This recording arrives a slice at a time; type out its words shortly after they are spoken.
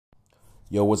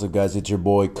Yo, what's up, guys? It's your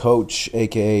boy, Coach,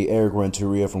 a.k.a. Eric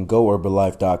Renteria from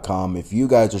GoHerbalife.com. If you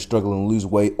guys are struggling to lose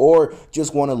weight or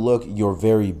just want to look your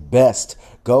very best,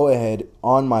 go ahead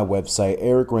on my website,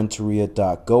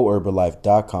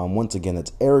 ericrenteria.goherbalife.com. Once again,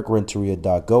 that's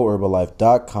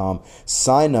ericrenteria.goherbalife.com.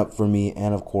 Sign up for me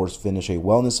and, of course, finish a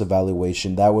wellness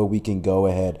evaluation. That way we can go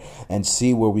ahead and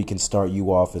see where we can start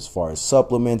you off as far as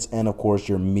supplements and, of course,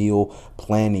 your meal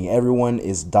planning. Everyone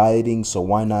is dieting, so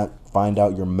why not find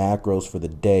out your macros for the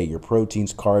day, your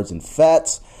proteins, carbs, and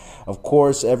fats. Of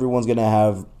course, everyone's going to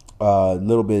have a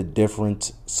little bit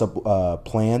different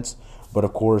plans. But,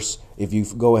 of course, if you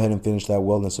go ahead and finish that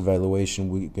wellness evaluation,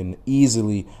 we can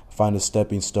easily find a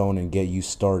stepping stone and get you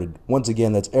started. Once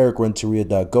again, that's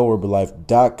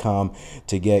ericrenteria.goherbalife.com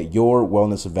to get your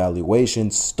wellness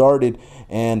evaluation started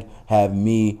and have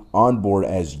me on board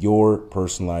as your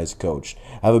personalized coach.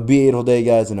 Have a beautiful day,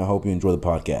 guys, and I hope you enjoy the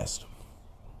podcast.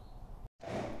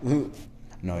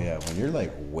 No, yeah, when you're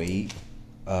like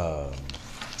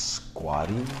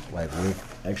squatting, like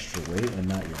with extra weight and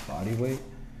not your body weight,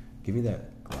 give me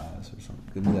that glass or something.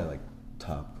 Give me that like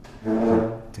top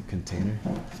to container,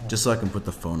 just so I can put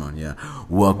the phone on. Yeah.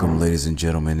 Welcome, ladies and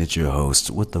gentlemen. It's your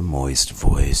host with the moist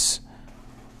voice,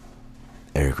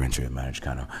 Eric Renteria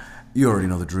Managecano. You already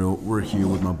know the drill. We're here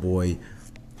with my boy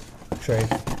Trey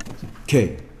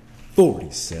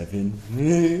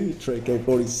Kay-47. Trey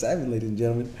Kay-47, ladies and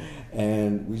gentlemen.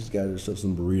 And we just got ourselves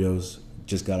some burritos.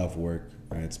 Just got off work.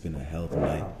 Right? It's been a hell of a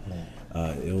night.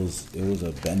 It was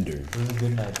a bender. It was a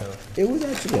good night, though. It was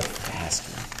actually a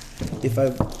fast one. If I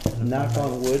knock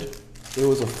on wood, it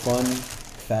was a fun,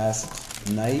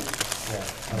 fast night. Yeah.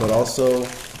 But also,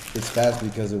 it's fast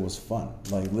because it was fun.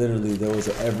 Like, literally, there was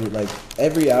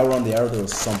every hour on the hour, there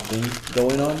was something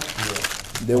going on. Yeah.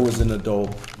 There wasn't a dull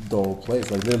place.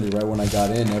 Like, literally, right when I got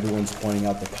in, everyone's pointing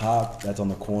out the cop that's on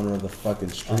the corner of the fucking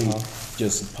street,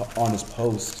 just on his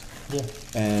post. Yeah.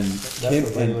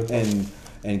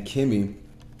 And Kimmy,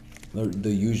 the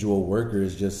usual worker,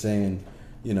 is just saying,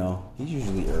 you know, he's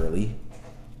usually early.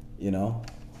 You know,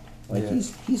 like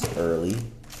he's early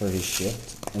for his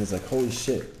shift, and it's like, holy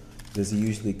shit, does he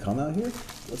usually come out here?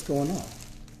 What's going on?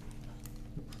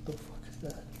 What the fuck is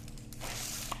that?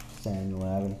 Samuel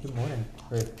Adam. Good morning.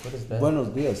 Wait, what is that? Buenos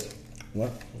dias.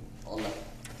 What? Hola.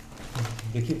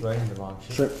 They keep writing the wrong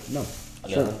shit. Sure. No.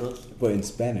 Sure. But in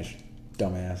Spanish,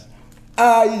 dumbass.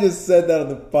 You just said that on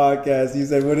the podcast. You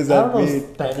said, what does that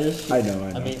mean? I don't know Spanish. I know.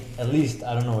 I mean, at least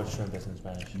I don't know what shrimp is in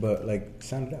Spanish. But, like,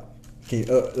 sound it out. Okay,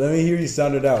 let me hear you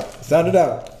sound it out. Sound it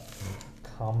out.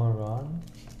 Camarón?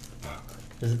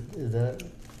 Is that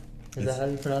how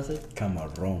you pronounce it?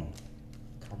 Camarón.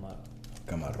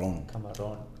 Camarón.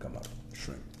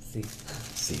 Shrimp.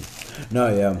 Sí. No,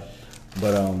 yeah.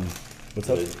 But, what's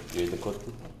up? You ate the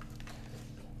cookbook?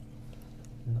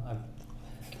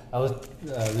 No, we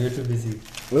were too busy.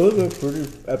 It was a pretty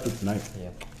epic night.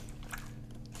 Yeah.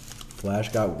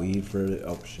 Flash got weed for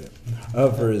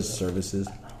his services.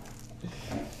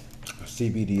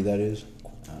 CBD, that is.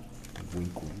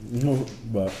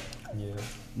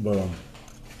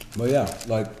 But yeah,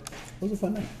 like, it was a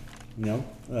fun night. You know,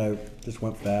 I just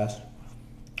went fast,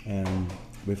 and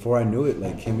before I knew it,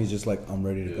 like, Kimmy's just like, I'm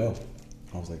ready to go.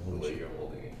 I was like, holy shit. The way you're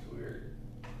holding it's weird.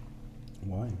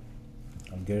 Why?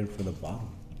 I'm getting for the bottom.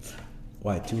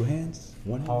 Why, 2 hands?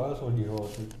 1 hand? How else would you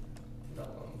hold it? No,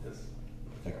 just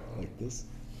like this?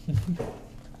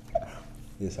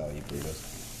 This is how I eat burritos.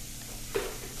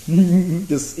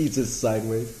 Just eats it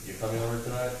sideways. You coming over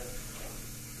tonight?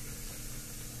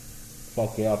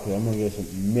 Fuck yeah, because I'm going to get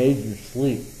some major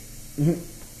sleep. I'm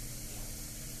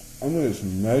going to get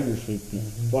some major sleep.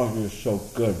 Fuck, it's so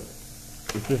good.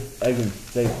 It's just egg and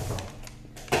steak.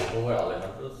 Oh, where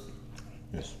Alejandro's?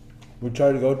 Yes. We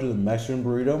tried to go to the Mexican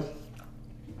burrito.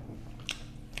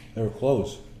 They were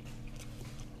closed.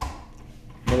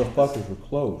 Motherfuckers were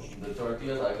closed. The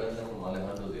tortillas I got them from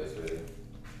Alejandro's yesterday.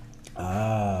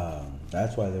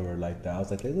 That's why they were like that. I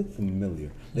was like, they look familiar.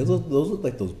 Those look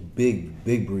like those big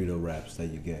burrito wraps that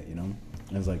you get, you know?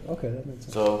 And I was like, okay, that makes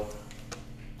sense. So,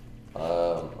 I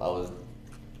was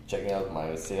checking out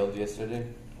my sales yesterday.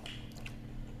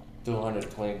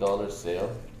 $220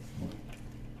 sale.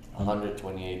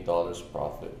 $128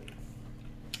 profit.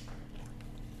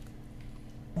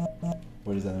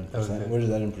 What is that in percentage? What is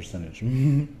that in percentage?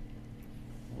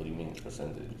 What do you mean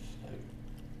percentage? Like,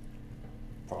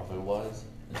 profit wise?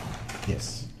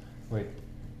 Yes. Wait.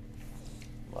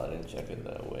 Well, I didn't check it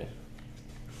that way.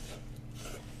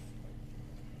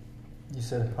 You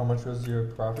said how much was your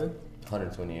profit?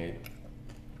 128.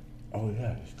 Oh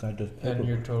yeah, this guy does paperwork. And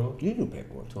your total? You do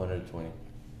paperwork. 220.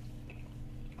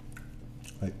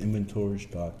 Like inventory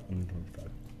stock.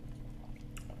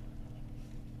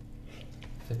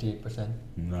 58%.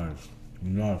 Nice.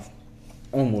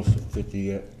 Almost a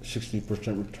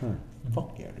 60% return.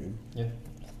 Fuck yeah, dude. Yeah.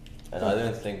 And I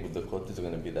didn't think with the cotes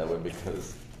gonna be that way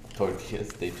because tortillas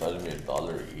they charged me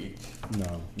 $1 each,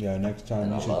 No. Yeah, next time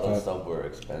and you a should lot of cut. stuff were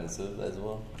expensive as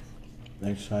well.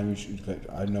 Next time you should cut.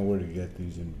 I know where to get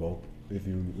these in bulk if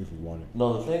you want it.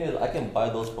 No, the thing is, I can buy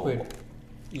those for. Wait,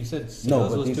 you said No, sales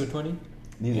but was these- 220?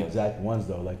 These Yeah. exact ones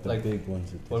though, like the Like, big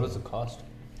ones. That What was the cost?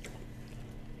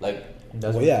 Like,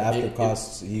 That's well, yeah, after If-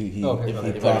 costs, he Okay, he okay.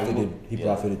 If I profited. remove- He yeah.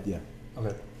 profited. Yeah.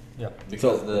 Okay. Yeah.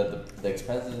 because So- the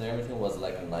expenses and everything was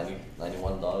like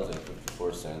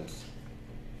 $91.54.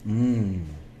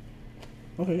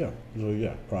 Okay, yeah. So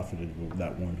yeah, profited with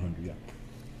that 100. Yeah.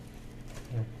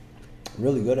 Yeah.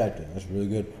 Really good at that. That's really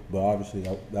good. But obviously,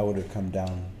 that would have come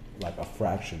down like a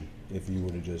fraction if you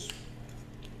would have just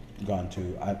gone to.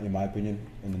 In my opinion,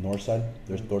 in the north side,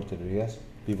 there's tortillerias,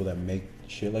 people that make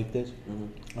shit like this,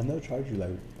 and they'll charge you like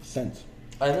cents.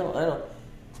 I know.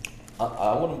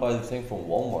 I wouldn't buy the thing from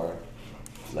Walmart.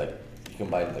 Like, you can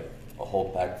buy like a whole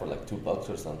pack for like $2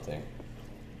 or something.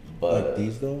 But Like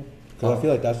these though, because I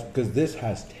feel like that's because this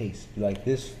has taste. Like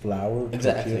this flour.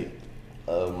 exactly.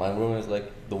 tortilla- My room is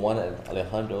like the one at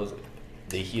Alejandro's.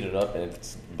 They heat it up and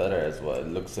it's better as well. It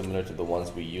looks similar to the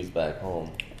ones we use back home.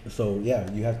 So yeah,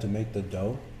 you have to make the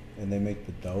dough, and they make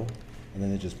the dough, and then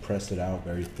they just press it out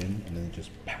very thin, and then it just.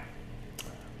 Pow.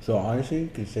 So honestly, you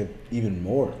can save even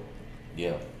more.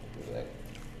 Yeah, exactly.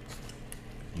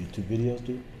 YouTube videos,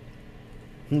 dude.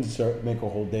 Start make a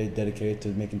whole day dedicated to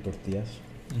making tortillas.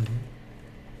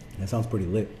 That sounds pretty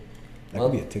lit. That Well-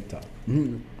 could be a TikTok.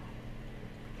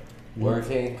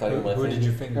 Working, cutting my Who did finger.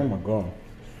 you Oh finger? my god.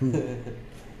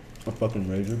 A fucking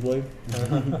razor blade.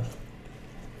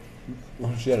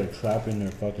 She had a trap in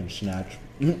her fucking snatch.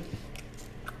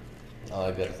 Oh,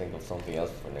 I gotta think of something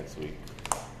else for next week.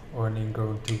 Or an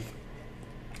ingrown tooth.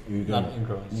 You Not can-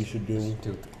 ingrown. You should do. just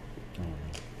tooth.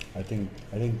 I think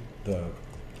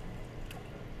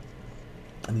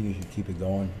you should keep it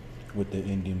going with the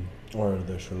Indian or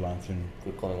the Sri Lankan.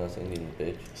 Quit calling us Indian,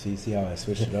 bitch. See how I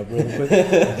switched it up real quick.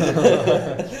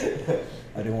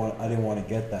 I didn't want to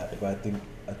get that, but I think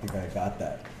I got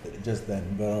that just then.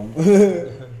 But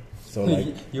so like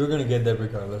You were gonna get that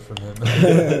regardless from him.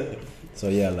 so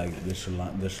yeah, like the Sri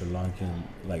Lankan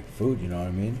like food, you know what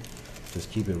I mean? Just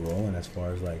keep it rolling as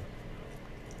far as like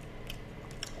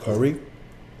curry.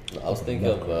 I was thinking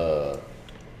of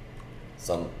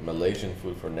some Malaysian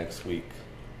food for next week.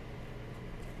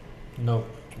 No,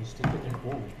 you stick it in.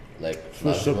 Ooh. Like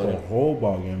Switch up the whole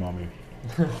ball game on me.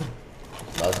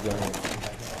 Lasagna.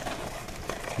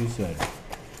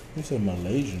 He said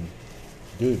Malaysian,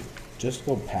 dude. Just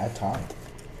go pad thai.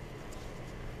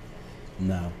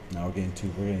 No, we're getting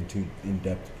too in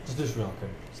depth. Just do Sri Lankan.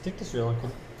 Stick to Sri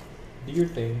Lankan. Do your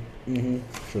thing.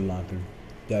 Sri Lankan,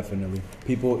 definitely.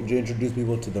 People introduce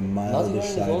people to the Nasi milder goreng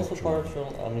is side also of Sri part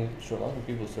Lanka. of Sri Lankan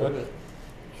people serve What? it.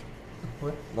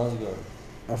 What? Nasi goreng.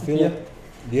 I feel Yeah. like.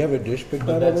 Do you have a dish picked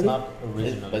But out that's already? not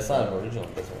original. It's not original.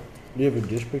 That's right. Do you have a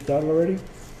dish picked out already?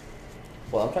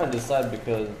 Well, I'm trying to decide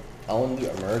because I want to do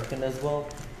American as well.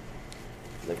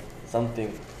 Like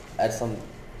something, add some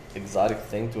exotic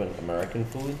thing to an American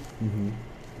food.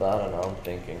 But I don't know. I'm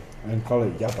thinking. And call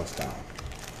it Yapa style.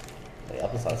 Like,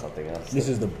 I'll decide something else. This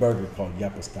is the burger called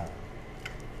Yapa style.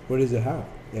 What does it have?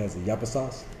 It has a Yapa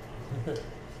sauce.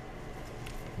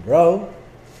 Bro,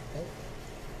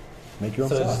 make your own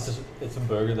So sauce. it's a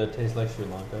burger that tastes like Sri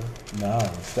Lanka. No,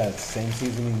 it's that same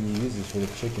seasoning you use for the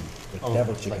chicken, the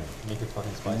devil chicken. Like, make it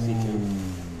fucking spicy too.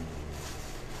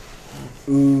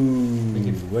 Make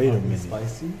it Ooh, wait a fucking minute.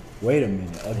 Spicy. Wait a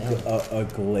minute. A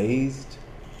glazed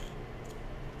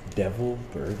devil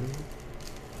burger?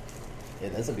 Yeah,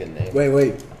 that's a good name.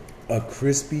 Wait. A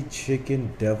crispy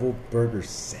chicken devil burger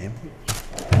sandwich?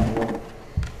 I'm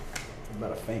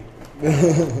about to faint.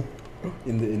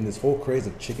 in this whole craze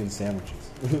of chicken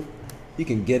sandwiches. You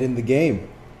can get in the game.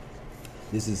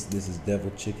 This is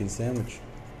devil chicken sandwich.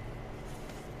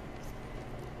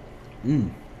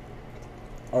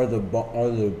 Are the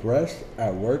breasts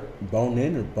at work bone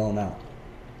in or bone out?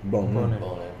 Bone Bone in. in.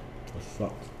 Bone in. That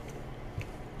sucks.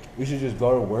 We should just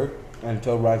go to work and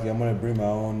tell Rocky I'm gonna bring my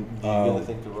own. Do you give the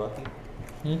thing to Rocky?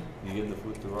 Hmm? You give the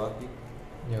food to Rocky?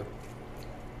 Yep.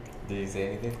 Did he say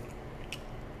anything?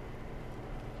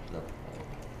 No.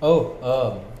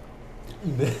 Oh,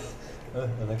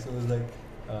 Alexa was like,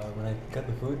 when I got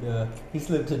the food, he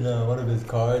slipped in one of his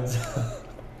cards.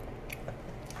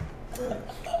 There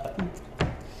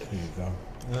you go.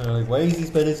 Like, why is he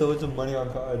spending so much money on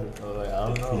cards? I was like, I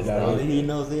don't know. You gotta- Only he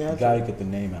knows the You answer. gotta get the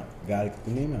name out.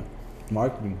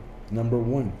 Marketing, number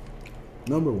one.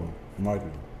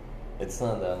 Marketing. It's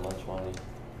not that much money.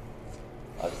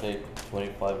 I'd say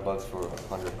 $25 for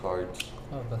 100 cards.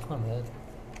 Oh, that's not bad.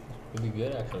 It'd be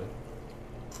good actually.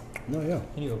 No, yeah.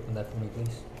 Can you open that for me,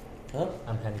 please? Huh?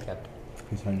 I'm handicapped.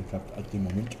 He's handicapped at the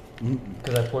moment.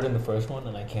 Because I poured in the first one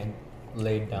and I can't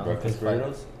lay it down. Breakfast because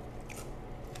if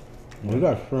burritos? We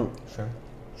got shrimp. Shrimp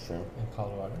Shrimp. in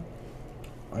Colorado.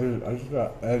 I just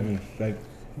got egg and steak.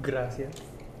 Gracias.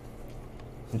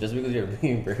 Just because you're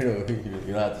being burrito,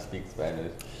 you don't have to speak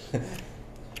Spanish.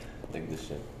 Like this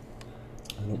shit.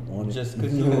 I don't want it. Just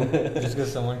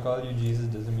because someone called you Jesus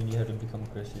doesn't mean you have to become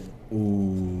Christian.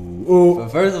 Ooh. But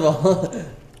first of all,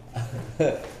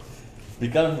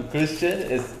 becoming a Christian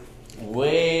is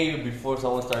way before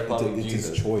someone started calling you It's Jesus.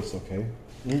 his choice, okay?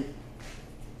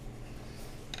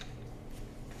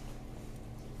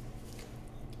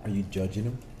 Are you judging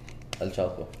him? El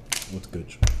Chapo. What's good?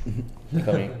 You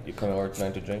coming over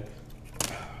tonight to drink?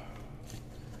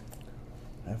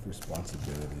 I have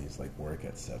responsibilities like work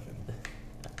at 7.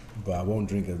 But I won't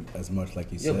drink as much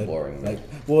like you You're said. boring, man.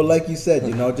 Like you said,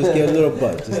 just get a little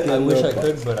buzz. Just get I a wish little I buzz.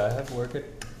 could, but I have to work at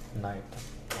night.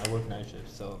 I work night shift,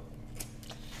 so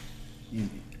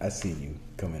I seen you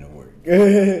come into work.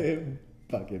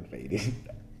 Fucking faded.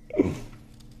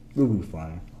 We'll be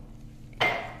fine.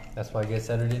 that's why I get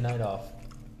Saturday night off.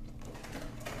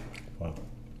 Well,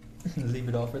 Leave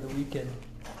it off for the weekend.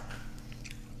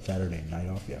 Saturday night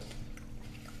off, yeah.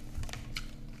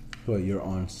 So you're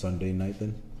on Sunday night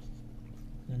then?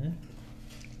 Mm-hmm.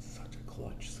 Such a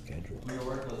clutch schedule. Your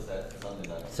work was that Sunday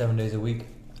night. 7 days a week,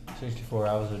 64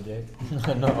 hours a day.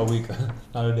 No, a week,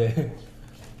 not a day.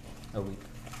 A week.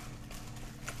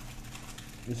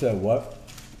 You said what?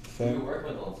 Who you work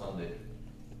with on Sunday?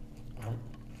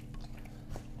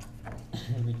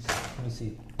 Let me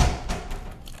see.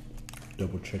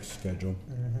 Double check schedule.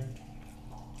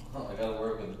 Oh, I gotta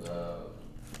work with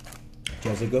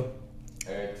Jessica?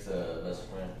 Eric's best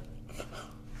friend.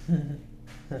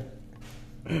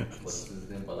 What's his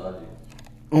name? Balaji.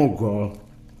 Oh god.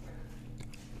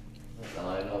 Now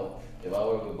I know if I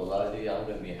work with Balaji, I'm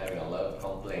gonna be having a lot of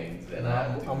complaints, and No, I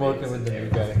have to I'm working babysit with the new every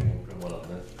guy. single criminal on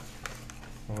this.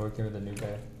 I'm working with a new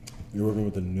guy. You're working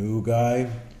with a new guy?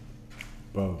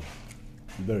 Bro,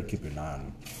 you better keep an eye on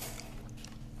him.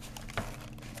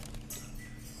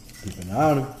 Keep an eye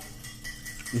on him.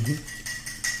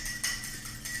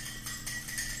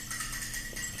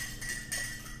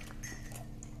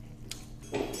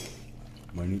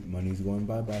 Money's going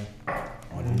bye-bye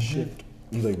on his shift.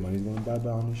 He's like, money's going bye-bye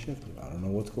on his shift. I don't know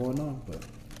what's going on, but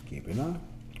keep an eye.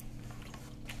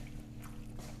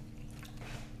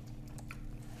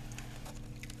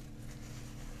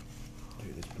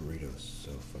 Dude, this burrito is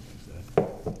so fucking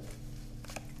sad.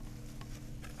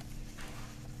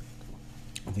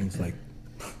 I think it's like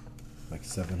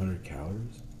 700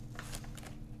 calories.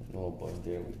 Oh boy,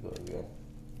 there we go again.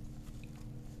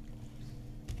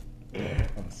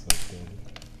 I'm so good.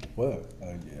 What?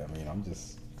 Yeah, I mean, I'm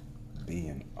just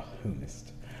being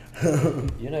honest.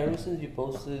 You know, ever since you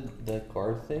posted that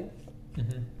card thing,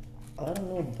 Mm-hmm. I don't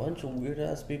know, a bunch of weird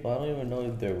ass people. I don't even know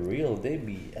if they're real. They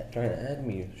be trying to add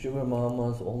me. Sugar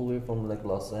mamas all the way from like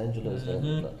Los Angeles.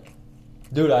 And,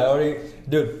 Dude, I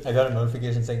got a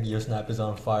notification saying your snap is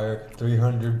on fire,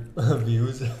 300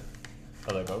 views.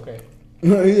 I'm like, okay.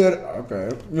 Yeah, okay.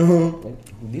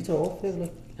 like, these are all fake.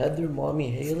 Like Heather, mommy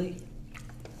Haley,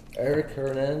 Eric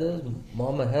Hernandez,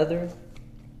 Mama Heather.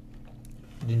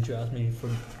 Didn't you ask me for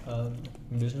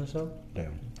business help?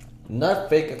 Damn. Not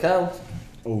fake accounts.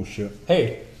 Oh shit.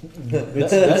 Hey,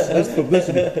 That's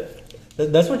publicity.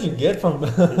 that's what you get from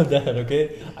that,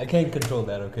 okay? I can't control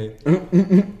that, okay?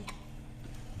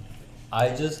 I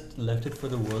just left it for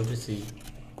the world to see,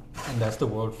 and that's the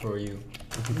world for you.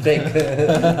 Fake.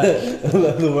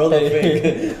 The world of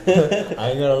fake.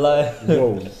 I ain't gonna lie.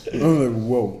 Whoa. I'm like,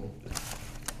 whoa.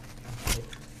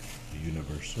 The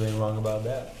universe. You ain't wrong about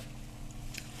that.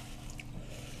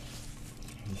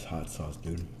 This hot sauce,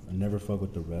 dude. I never fuck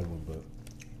with the red one, but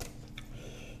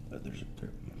there's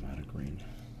I'm out of green.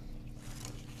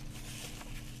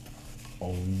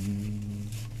 Oh.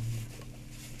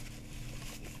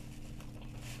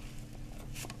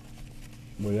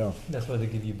 Well, yeah, That's why they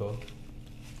give you both.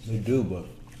 they do, but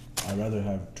I'd rather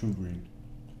have two green.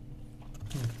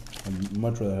 I'd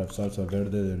much rather have salsa verde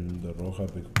than the roja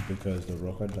because the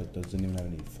roja like doesn't even have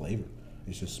any flavor.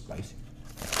 It's just spicy.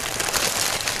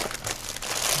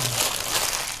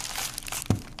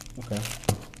 Okay,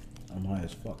 I'm high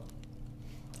as fuck.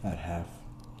 I had half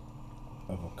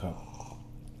of a cup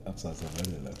of salsa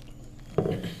verde left.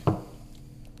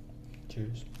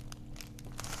 Cheers.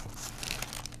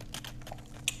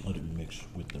 Let it mix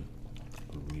with the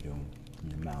burrito in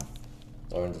your mouth.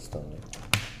 Or in the stomach.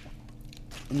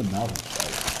 In the mouth.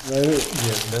 Like,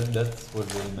 Yeah, that's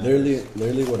what really matters.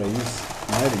 literally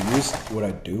what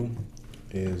I do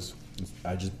is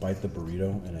I just bite the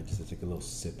burrito and I just take a little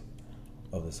sip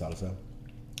of the salsa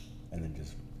and then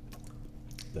just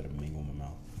let it mingle in my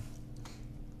mouth.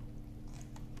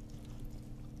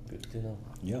 Good to know.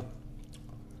 Yeah.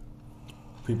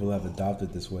 People have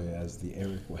adopted this way as the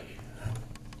Eric way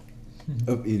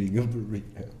of eating a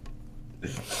burrito.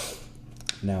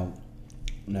 Now,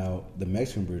 the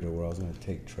Mexican burrito where I was gonna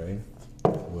take Trey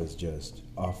was just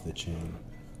off the chain,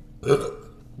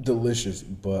 delicious.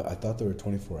 But I thought they were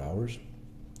 24 hours.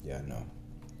 Yeah, no.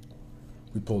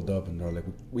 We pulled up and they're like,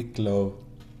 "We close."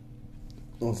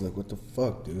 I was like, "What the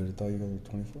fuck, dude? I thought you guys were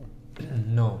 24."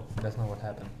 No, that's not what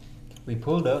happened. We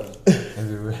pulled up and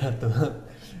we were at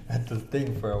the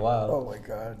thing for a while. Oh my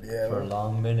god, yeah. For a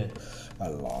long minute. A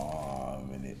long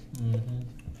minute. Mm-hmm.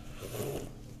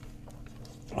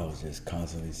 I was just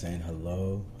constantly saying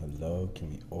hello, can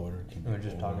we order? Can We we were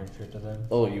just order? talking shit to them.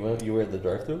 Oh, you were at the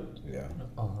drive-thru? Yeah.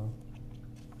 Uh-huh.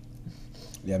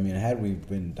 Yeah, I mean, had we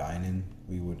been dining,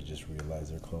 we would have just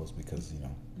realized they're closed because,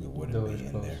 we wouldn't Doors be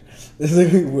in closed. there. It's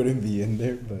like we wouldn't be in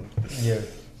there, but... Yeah.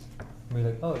 We're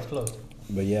like, oh, it's closed.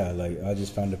 But yeah, like, I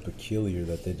just found it peculiar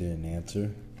that they didn't answer.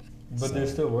 But So, they're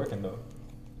still working, though.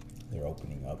 They're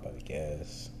opening up, I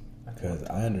guess. I Because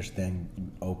can't- I understand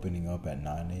opening up at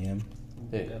 9 a.m.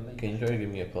 Hey, can you try to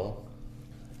give me a call?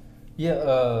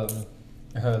 Yeah,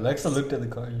 Alexa looked at the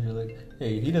card and you're like,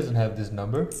 hey, he doesn't have this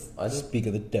number. I just, Speak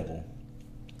of the devil.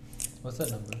 What's that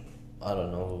number? I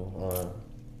don't know.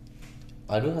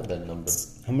 I do have that number.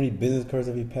 How many business cards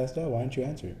have you passed out? Why didn't you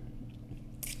answer it?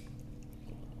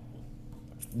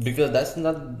 Because that's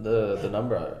not the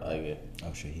number I get.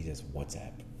 Oh shit, he says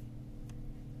WhatsApp.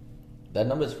 That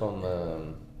number is from,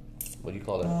 what do you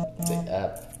call it? The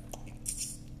app.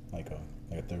 Like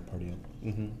a third party app.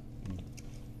 Mm-hmm.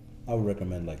 I would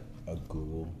recommend like a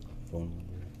Google phone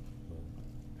number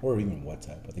or even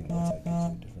WhatsApp. I think WhatsApp gives you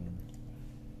a different number.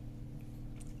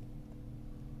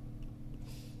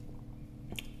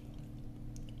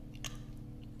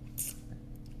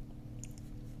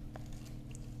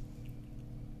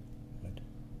 What?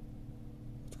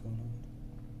 What's going on?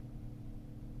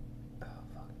 Oh,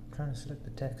 fuck. I'm trying to select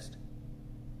the text.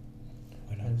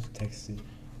 Why not text it?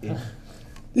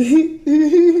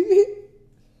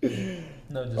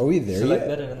 No, just Are we there select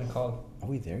yet? that and then call. Are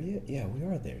we there yet? Yeah, we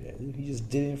are there yet. He just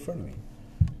did it in front of me.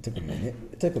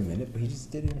 It took a minute, but he just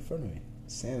did it in front of me.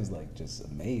 Sam's like just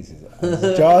amazed.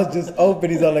 His jaw's just open.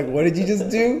 He's all like, "What did you just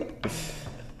do?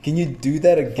 Can you do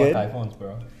that again?" Fuck iPhones,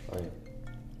 bro. Oh,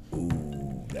 yeah.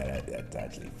 Ooh, that's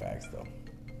actually facts though.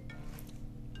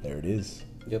 There it is.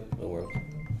 Yep, it works.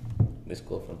 Miss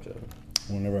call from Trevor.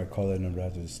 Whenever I call that number, I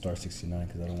have to star 69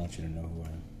 because I don't want you to know who I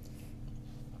am.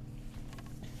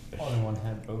 All in one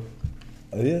hand, bro.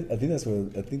 I think that's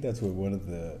what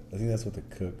the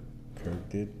cook Kirk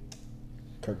did.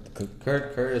 Kirk the cook.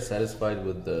 Kurt is satisfied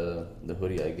with the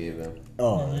hoodie I gave him.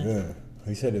 Oh yeah.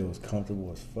 He said it was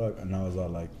comfortable as fuck, and I was all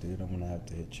like, "Dude, I'm gonna have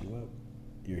to hit you up.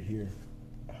 You're here.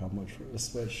 How much for a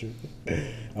sweatshirt?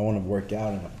 I want to work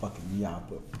out in a fucking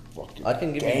yappa. Fucking I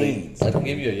can give gains. you a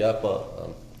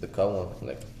yappa, the cut one,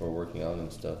 like for working out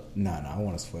and stuff. Nah, I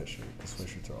want a sweatshirt. The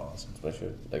sweatshirts are awesome.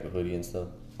 Sweatshirt, like a hoodie and stuff.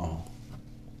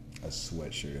 A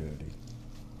sweatshirt hoodie.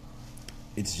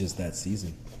 It's just that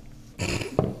season.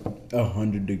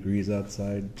 100 degrees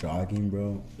outside, jogging,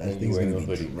 bro. That And you thing's wearing gonna a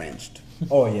be hoodie. drenched.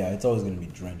 Oh yeah, it's always gonna be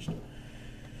drenched.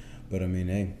 But I mean,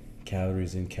 hey,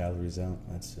 calories in, calories out.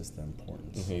 That's just the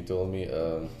importance. He told me,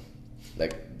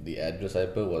 like the address I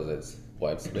put was his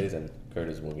wife's place, and Kurt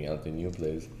is moving out to a new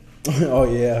place.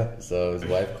 Oh yeah. So his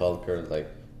wife called Kurt like,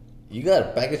 "You got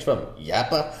a package from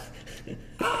Yappa?"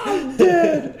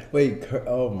 Wait,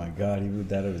 oh my god, he moved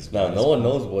that of his. Now no one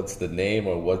knows what's the name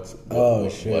or what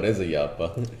shit. is a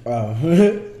Yappa. Oh.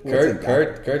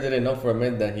 Kurt didn't know for a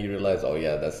minute. Then he realized, oh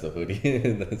yeah, that's the hoodie.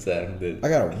 That's Adam did. I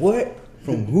got a what?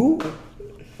 From who?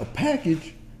 A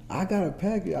package? I got a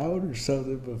package. I ordered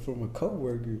something, but from a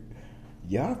coworker.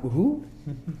 Yahweh? Who?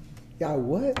 Yah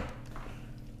what?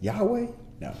 Yahweh?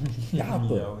 No.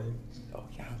 Yahweh. Yahweh. Oh,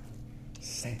 Yahweh.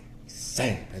 Sam.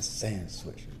 That's Sam's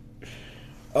sweatshirt.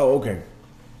 Oh, okay.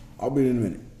 I'll be in a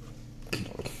minute.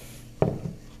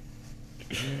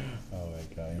 Oh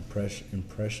my god.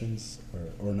 Impressions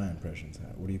or not impressions.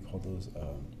 What do you call those?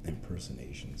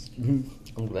 Impersonations.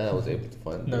 I'm glad I was able to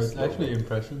find No, this. it's actually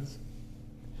impressions.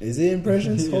 Is it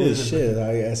impressions? It Holy is shit!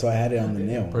 So I had it on the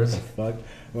nail. What the Impression. fuck?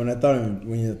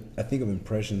 I think of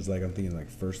impressions, like I'm thinking like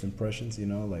first impressions.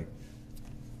 Like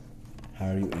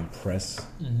how do you impress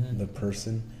Mhm. the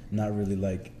person? Not really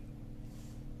like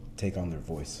take on their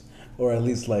voice, or at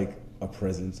least like a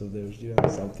presence of theirs,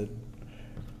 something.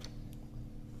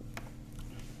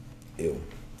 Ew,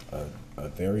 a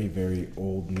very, very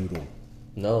old noodle.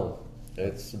 No,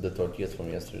 it's the tortillas from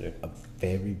yesterday. A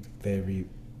very, very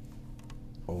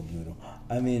old noodle.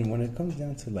 I mean, when it comes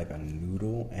down to like a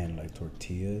noodle and like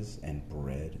tortillas and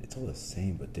bread, it's all the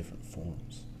same but different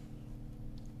forms.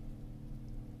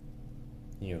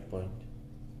 Your point.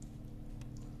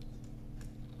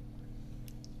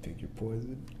 Pick your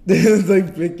poison. It's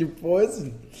like pick your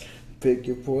poison. Pick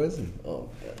your poison. Oh,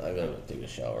 yeah, I gotta take a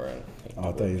shower and. Oh,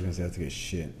 I thought you was gonna say I have to get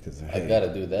shit because I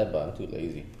gotta do that, but I'm too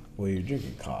lazy. Well, you're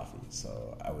drinking coffee,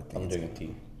 so I would think I'm drinking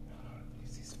tea.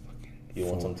 These fucking You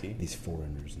want some tea? These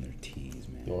foreigners and their teas,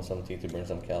 man. You want some tea to burn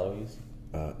some calories?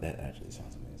 That actually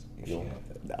sounds amazing.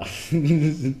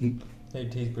 You No. Hey,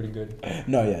 tea's pretty good.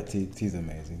 No, yeah, tea's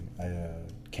amazing.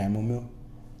 Chamomile,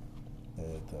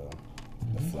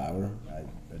 the flower. I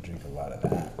drink a lot of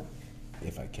that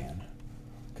if I can,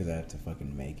 because I have to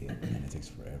fucking make it, and it takes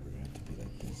forever. I have to be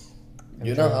like this.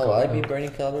 You know how I be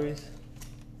burning calories?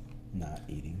 Not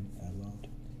eating a lot.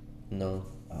 No.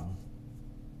 Oh.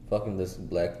 Fucking this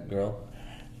black girl.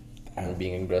 I'm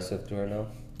being aggressive to her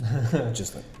now.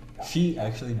 Just like She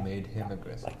actually made him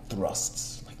aggressive. like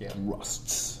thrusts, Yeah.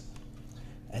 thrusts.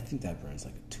 I think that burns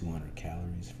like 200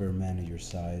 calories for a man of your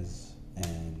size,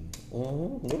 and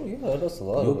Oh yeah, that's a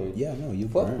lot of weight. you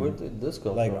Fuck, burn. where did this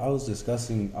come Like from? I was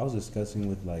discussing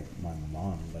with like my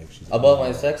mom, like she's About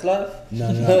my sex life? No,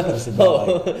 it's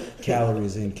about like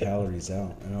calories in, calories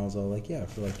out, and I was all like, yeah,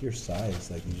 for like your size,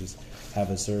 like you just have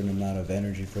a certain amount of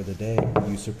energy for the day.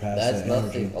 You surpass That's that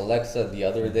nothing. energy. Alexa the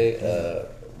other day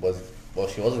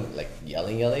she wasn't like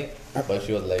yelling, but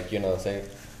she was like, saying,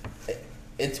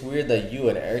 it's weird that you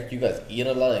and Eric, you guys eat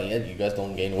a lot and yet you guys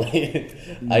don't gain weight.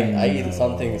 I eat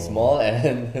something small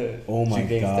and Oh my she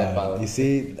gains 10 god! pounds. You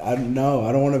see, I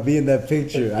don't want to be in that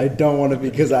picture. I don't want to be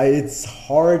because it's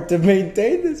hard to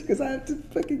maintain this because I have to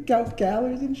fucking count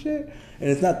calories and shit. And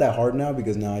it's not that hard now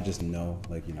because now I just know,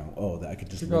 like that I could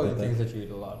just She look probably at thinks that. that you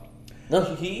eat a lot.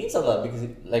 No, he eats a lot because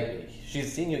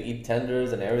she's seen you eat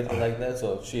tenders and everything like that,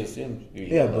 so she assumes you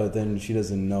eat a Yeah, lot. but then she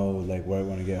doesn't know like where I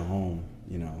want to get home.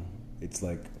 It's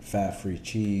like fat-free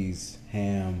cheese,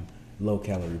 ham,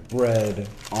 low-calorie bread,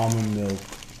 almond milk,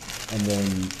 and then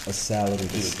a salad with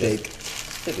a Dude, steak.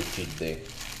 Just take a cheat day.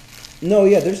 No,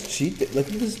 yeah, there's cheat day. Like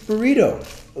this burrito.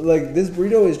 Like this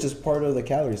burrito is just part of the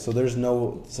calories, so there's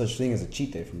no such thing as a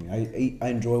cheat day for me. I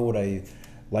enjoy what I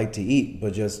like to eat,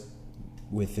 but just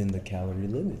within the calorie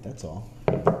limit. That's all.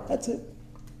 That's it.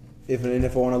 If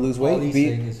I want to lose weight, All he's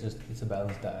saying is just it's a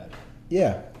balanced diet.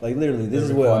 yeah, like literally, this The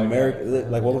is what required America,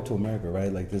 diet. like welcome to America,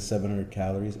 right? Like this 700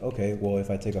 calories. Okay, well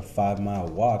if I take a 5-mile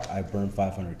walk, I burn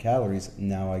 500 calories.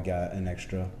 Now I got an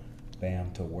extra,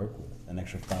 bam, to work with, an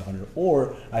extra 500.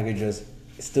 Or I could just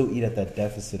still eat at that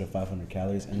deficit of 500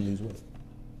 calories and lose weight,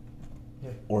 Yeah.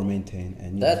 or maintain.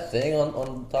 And That thing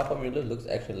on top of your lip looks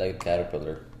actually like a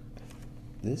caterpillar.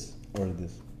 this or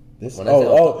this, When I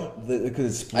say because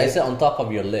it's split. I said on top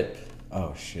of your lip.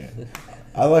 Oh shit!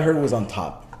 All I heard was on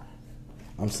top.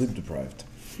 I'm sleep deprived.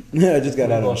 I just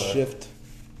got out of a shift.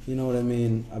 You know what I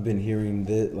mean? I've been hearing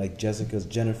that, like Jessica's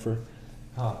Jennifer.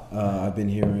 Huh. I've been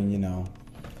hearing,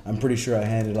 I'm pretty sure I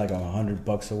handed like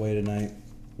 $100 away tonight.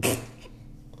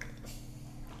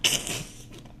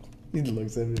 He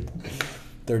looks at me.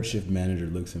 Third shift manager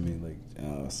looks at me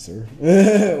like, sir,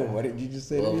 what did you just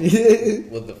say Well, to me?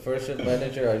 with the first shift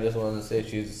manager, I just wanted to say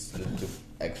she's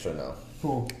extra now.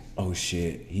 Who? Oh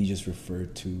shit! He just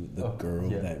referred to the girl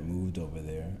yeah. that moved over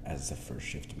there as the first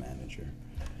shift manager.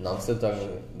 No, I'm still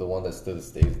talking the one that still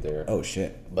stays there. Oh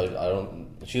shit! But I don't.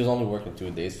 She was only working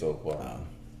 2 days so far.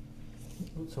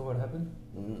 So what happened?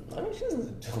 I mean, she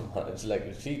doesn't do much.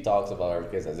 Like she talks about her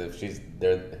kids as if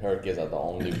her kids are the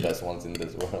only best ones in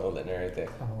this world and everything.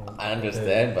 Oh, I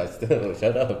understand, but still,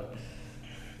 shut up.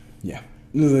 Yeah.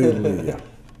 Yeah.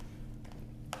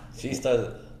 She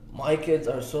started. My kids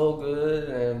are so good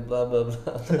and blah blah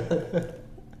blah.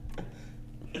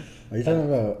 Are you talking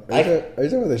about? Are you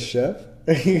talking about the chef?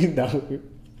 No,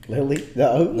 Lily.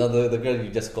 No. No, the girl you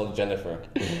just called Jennifer.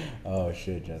 Oh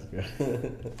shit, Jessica.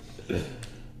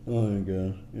 Oh my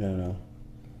god. Yeah, no.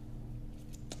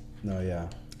 No, yeah.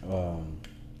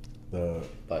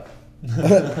 But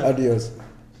Adios.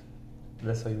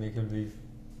 That's how you make him leave.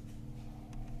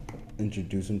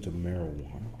 Introduce him to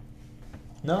marijuana.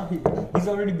 No, he's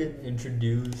already been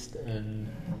introduced and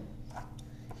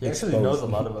he actually Exposed. knows a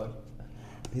lot about it.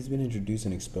 He's been introduced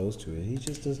and exposed to it. He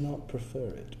just does not prefer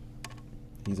it.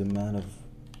 He's a man of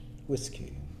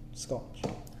whiskey, scotch,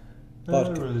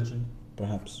 vodka, Religion.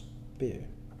 perhaps beer.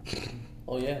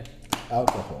 oh yeah,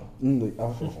 Alcohol. The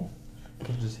alcohol. You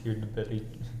can just hear the belly.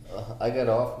 I get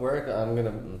off work. I'm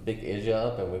gonna pick Asia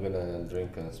up, and we're gonna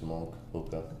drink and smoke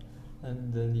hookah.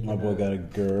 And then you My can, boy got a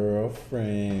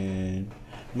girlfriend.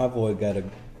 My boy got a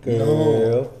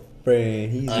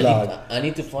girlfriend. He's locked. I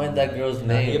need to find that girl's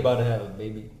Now he name. about to have a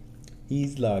baby.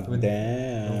 He's locked With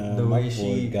down. the My way boy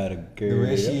she got a The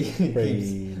way she girlfriend.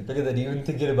 keeps, look at that, even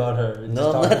thinking about her.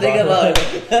 No, I'm not thinking about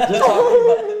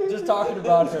it. Just talking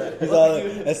about her. He's all like,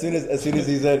 as soon as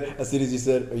you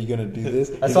said, are you gonna do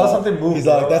this? I He's saw all- something move, He's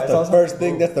like, bro. that's I the saw first something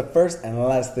thing. move. That's the first and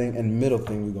last thing and middle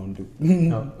thing we're gonna do.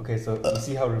 No, okay, so you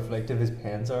see how reflective his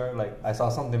pants are? Like, I saw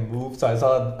something move, so I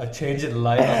saw a change in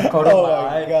light on the corner Oh of my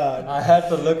my eye. God. I had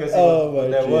to look and see Oh what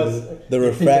my there was. Jesus.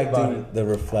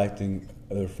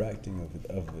 The refracting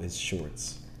of his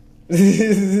shorts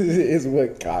is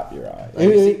what caught your eye.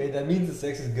 Hey, that means the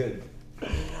sex is good.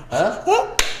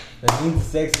 Huh? That means the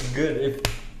sex is good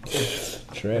if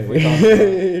Trey, we talk about- you're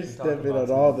we talk stepping about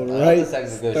on all the I know right the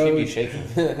sex is good. She be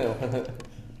stones. shaking.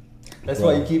 that's Bro.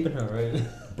 why you're keeping her,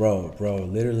 right? Bro,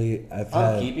 literally, I've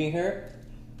I'm had. keeping her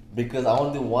because I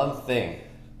want to do one thing.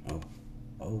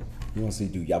 Oh, you want to see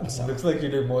do yapasa? Looks like you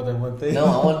did more than one thing. No,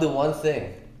 I want to do one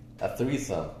thing. A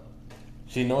threesome.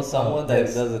 She knows someone that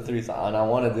yes. does a threesome, and I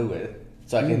want to do it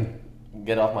so I can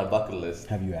get off my bucket list.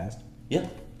 Have you asked? Yeah,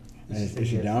 Is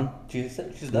she down? she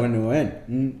said she's done.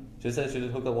 When? She said she'd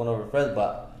hook up one of her friends,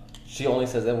 but she only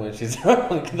says that when she's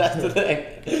drunk. That's the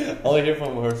thing. I only hear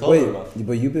from her sober. Wait,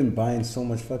 but you've been buying so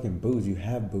much fucking booze. You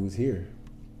have booze here.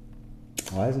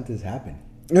 Why hasn't this happened?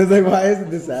 It's like, why isn't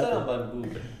this Who said I'm happening?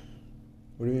 buying booze?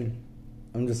 What do you mean?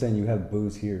 I'm just saying you have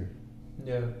booze here.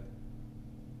 Yeah.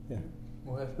 Yeah.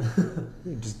 What?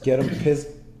 Yeah, just get them pissed.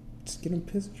 Just get them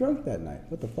pissed drunk that night.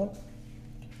 What the fuck?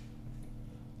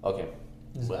 Okay.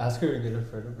 Just ask her to get her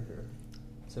friend over here.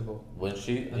 Simple. When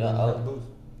she, And yeah, then I'll, have booze.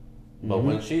 but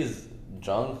when she's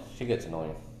drunk, she gets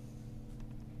annoying.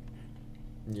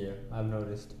 Yeah, I've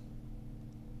noticed.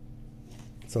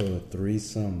 So a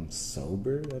threesome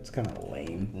sober? That's kind of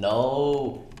lame.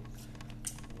 No.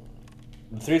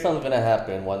 The threesome's gonna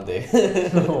happen one day.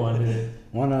 No wonder.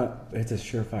 Why not? It's a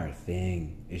surefire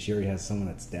thing. If she already has someone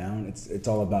that's down, it's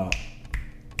all about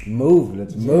move.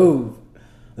 Let's move.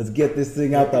 Let's get this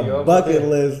thing out You're the almost bucket there.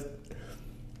 list.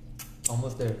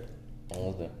 Almost there.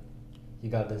 Almost there. You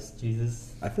got this,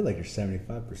 Jesus. I feel like you're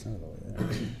 75% of the way there.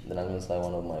 Then I'm gonna slide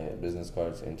one of my business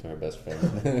cards into her best friend.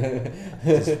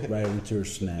 Just right into her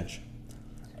snatch.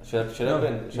 Should have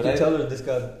been? You Should can I? tell her this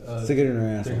got Stick it in her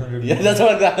asshole. 300 Yeah, that's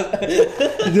what I got.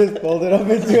 Just fold it up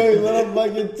into a little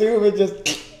fucking tube and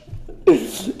just.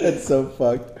 It's so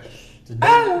fucked.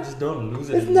 Just don't lose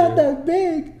it. It's in not there. that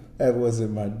big. That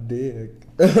wasn't my dick.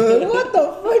 What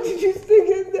the fuck did you stick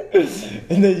in there?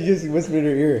 And then you just whisper in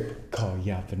her ear, call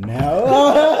Yappa now.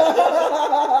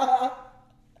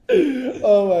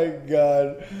 Oh my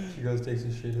god. She goes takes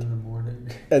a shit in the morning.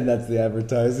 And that's the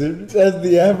advertisement. That's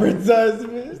the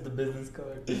advertisement. It's the business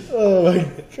card. Oh my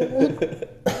god.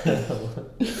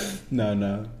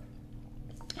 No.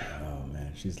 Oh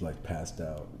man, she's like passed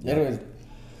out. Anyways,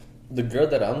 the girl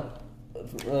that I'm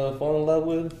falling in love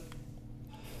with,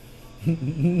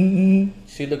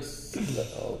 she looks.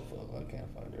 Oh fuck! I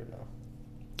can't find her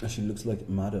now. She looks like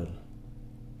model.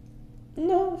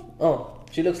 No. Oh,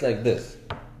 she looks like this.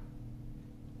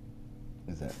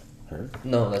 Is that her?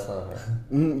 No, that's not her.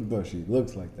 But she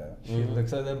looks like that. She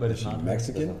looks like that, but Is it's she not her.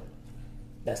 Mexican?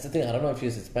 That's the thing. I don't know if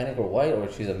she's Hispanic or white or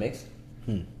if she's a mix.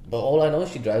 But all I know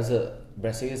is she drives a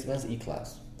Mercedes-Benz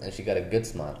E-Class, and she got a good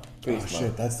smile. Pretty Oh smile.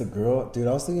 shit, that's the girl. Dude,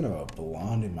 I was thinking of a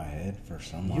blonde in my head for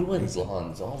some You and reason.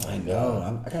 blondes. Oh my I god.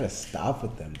 know. I gotta stop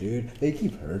with them, dude. They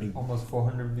keep hurting. Almost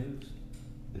 400 views.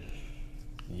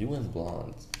 You and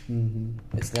blondes.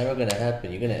 Mm-hmm. It's never gonna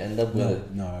happen. You're gonna end up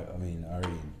with. No, I mean, I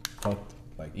already fucked.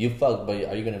 Like, You fuck, but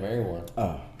are you gonna marry one?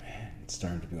 oh man, it's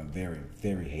starting to become very,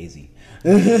 very hazy.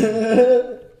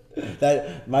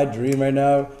 That my dream right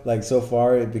now, like so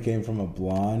far, it became from a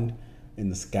blonde in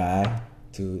the sky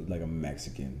to like a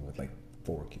Mexican with like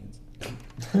 4 kids.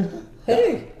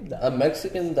 Hey, a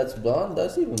Mexican that's blonde,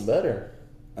 that's even better.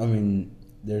 I mean,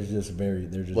 they're just Well, very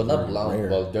not blonde, rare.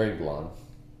 well, very blonde.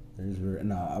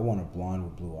 No, I want a blonde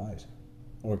with blue eyes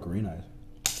or green eyes,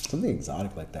 something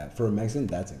exotic like that. For a Mexican,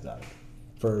 that's exotic.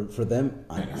 For them,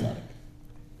 I'm exotic.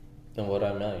 Then what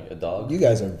am I? A dog? You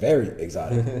guys are very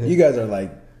exotic. You guys are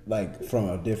like from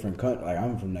a different country. Like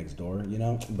I'm from next door, you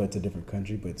know, but it's a different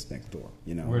country, but it's next door.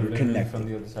 You know, We're you're literally connected. from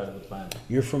the other side of the planet.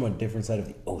 You're from a different side of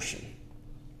the ocean.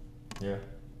 Yeah.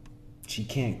 She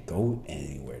can't go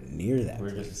anywhere near that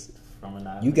We're place. just from an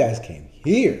island. You guys came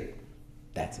here.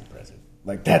 That's impressive.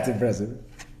 Like that's impressive.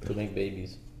 To make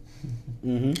babies.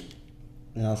 Mm-hmm.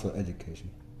 And also education.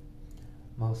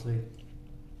 Mostly.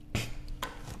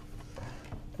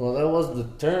 Well, that was the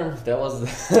term. That was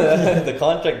the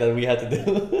contract that we had to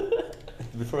do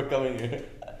before coming here.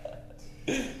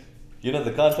 You know,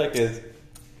 the contract is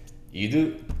you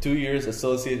do 2 years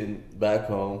associate back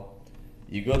home.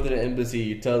 You go to the embassy.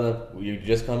 You tell them you're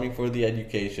just coming for the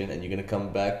education, and you're gonna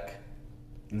come back.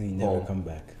 And then you never come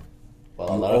back.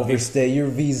 Well, You overstay your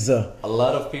visa. A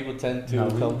lot of people tend to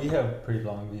come. We have pretty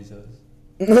long visas.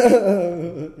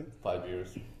 5 years.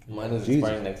 Mine is Jesus.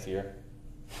 expiring next year.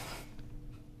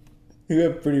 You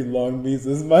have pretty long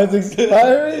visas. Mine's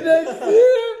expiring next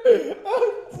year.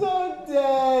 I'm so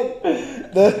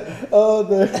dead.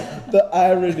 The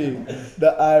irony.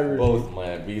 The irony. Both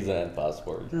my visa and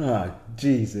passport. Ah,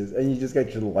 Jesus. And you just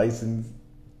got your license.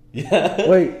 Yeah.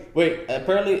 Wait.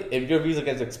 Apparently, if your visa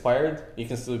gets expired, you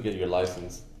can still get your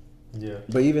license. Yeah.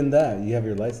 But even that, you have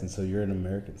your license, so you're an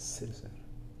American citizen.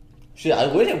 Shit, I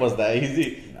wish it was that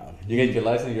easy. No. You get your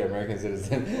license, you're an American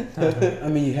citizen. I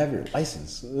mean, you have your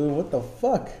license. What the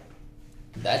fuck?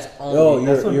 That's Oh, only.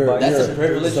 that's a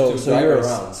privilege to so drive you're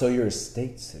around. So you're a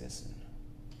state citizen.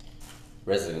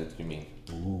 Resident, you mean?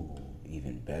 Ooh,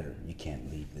 even better. You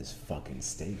can't leave this fucking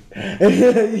state.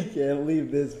 You can't leave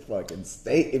this fucking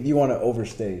state. If you want to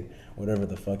overstay whatever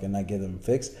the fuck and not get them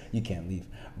fixed, you can't leave.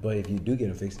 But if you do get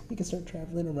them fixed, you can start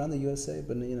traveling around the USA,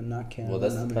 but not Canada. Well,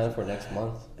 that's the not plan Mexico. for next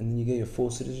month. And then you get your full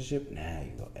citizenship. Nah,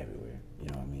 you go everywhere. You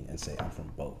know what I mean? And say I'm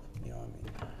from both. You know what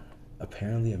I mean?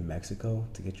 Apparently in Mexico,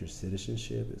 to get your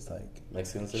citizenship, it's like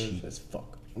Mexican cheap citizenship? as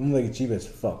fuck. I'm like cheap as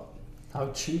fuck.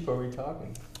 How cheap are we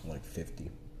talking? Like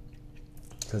 50.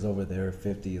 Because over there,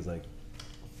 50 is like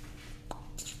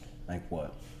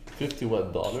what? 50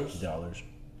 what, dollars? Dollars.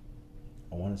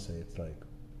 I want to say it's like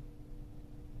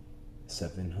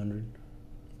 700.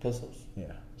 Pesos.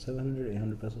 Yeah, 700,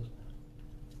 800 pesos.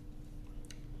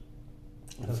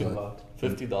 That's a lot.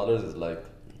 $50 is like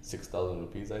 6,000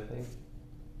 rupees, I think.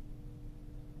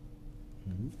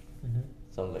 Mm-hmm.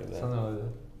 Something like that. Something like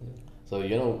that. Yeah. So,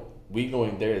 you know, we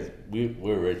going there is,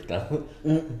 we're rich now.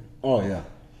 Oh, yeah.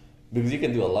 Because you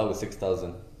can do a lot with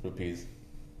 6,000 rupees.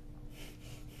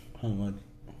 How much?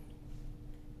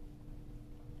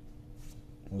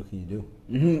 What can you do?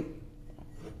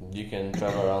 Mm-hmm. You can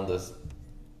travel around this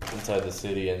inside the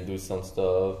city and do some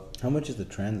stuff. How much is the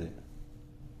transit?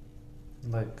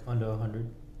 Like under 100.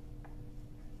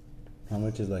 How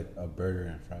much is like a burger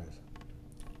and fries?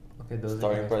 Okay, those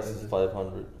Starting are price is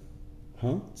 500.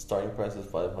 Huh? Starting price is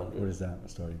 500. What is that?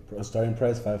 A starting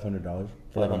price $500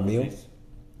 for like a 500 meal? rupees.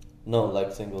 No,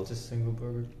 like singles. Just single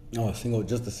burger. Oh,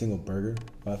 just a single burger.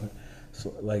 500.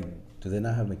 So like, do they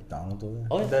not have McDonald's over there?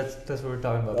 Oh, yeah. That's what we're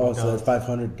talking about. Oh, so McDonald's. that's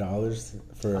 $500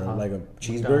 for Uh-huh. like a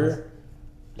cheeseburger.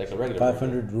 Like a regular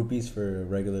 500 rupees for a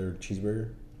regular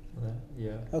cheeseburger.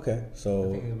 Yeah. Okay, I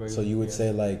so think it's regular, so you would yeah.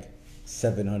 say like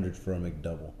 700 for a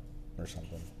McDouble or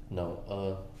something. No,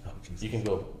 Oh, Jesus. you can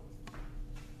go.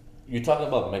 You're talking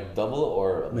about McDouble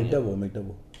or a million?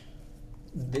 McDouble.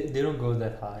 They don't go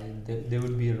that high. They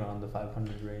would be around the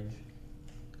 500 range.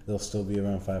 They'll still be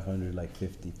around 500, like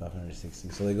 50, 560.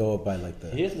 So they go up by like the.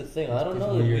 Here's the thing. I don't It's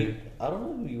know. If weird. I don't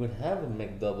know if we would have a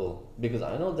McDouble because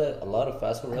I know that a lot of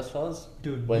fast food restaurants,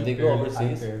 Dude, when we they go I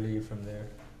overseas, barely eat from there.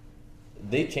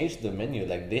 they change the menu.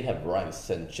 Like they have rice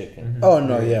and chicken. Mhm. Oh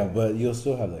no, yeah, but you'll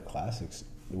still have the classics,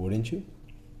 wouldn't you?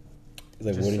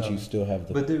 Like, Just wouldn't some. you still have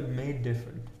the? But they're made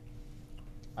different.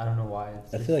 I don't know why.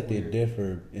 I feel like they weird.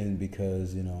 differ in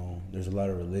because there's a lot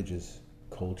of religious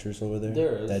cultures over there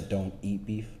There is. that don't eat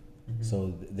beef, Mhm.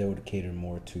 so they would cater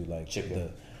more to like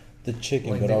Chicken. the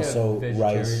chicken, Like, but they have also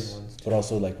vegetarian rice, ones, too. but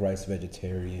also like rice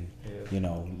vegetarian,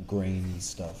 Yeah. grainy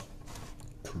stuff.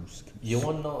 Couscous. You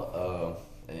want to know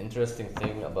an interesting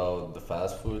thing about the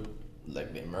fast food,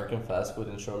 like the American fast food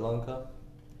in Sri Lanka?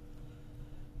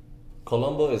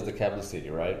 Colombo is the capital city,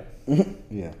 right?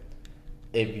 Yeah.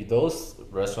 If those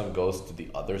restaurant goes to the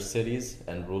other cities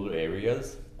and rural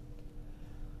areas,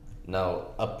 now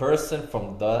a person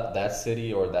from that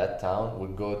city or that town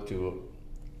would go to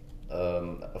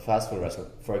a fast food restaurant.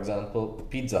 For example,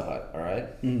 Pizza Hut. All right,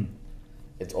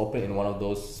 it's open in one of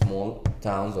those small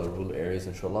towns or rural areas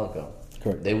in Sri Lanka.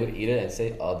 Correct. They would eat it and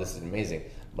say, "Oh, this is amazing."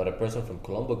 But a person from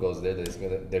Colombo goes there,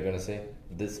 they're gonna say,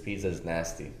 "This pizza is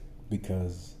nasty."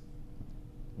 Because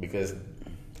Because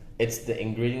it's the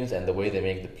ingredients and the way they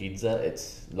make the pizza,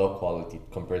 it's low quality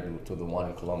compared to the one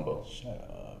in Colombo. shut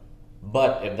up.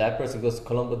 But if that person goes to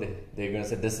Colombo, they're going to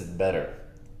say this is better.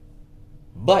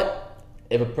 But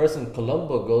if a person in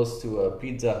Colombo goes to a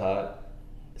Pizza Hut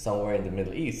somewhere in the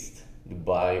Middle East,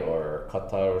 Dubai or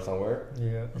Qatar or somewhere,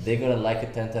 Yeah. they're going to like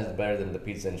it 10 times better than the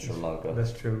pizza in Sri Lanka.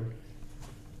 That's true.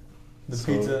 The So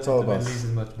pizza it's all in the about Middle East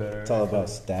is much better. it's all about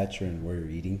stature and where you're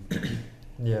eating.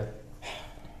 Yeah.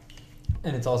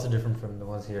 And it's also different from the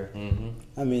ones here. Mm-hmm.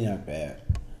 I mean, not bad.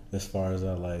 As far as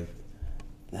I like,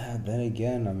 then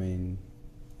again, I mean,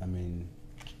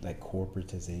 like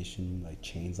corporatization, like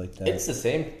chains like that. It's the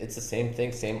same. It's the same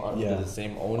thing. Same under Yeah. the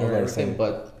same owner, and Alright, everything. same.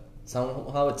 But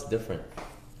somehow it's different.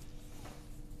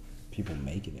 People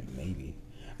making it, maybe.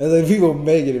 And like people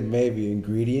making it, maybe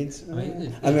ingredients. I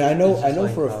mean, I know it's just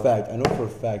like for a how- fact. I know for a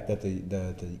fact that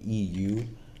the EU,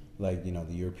 like the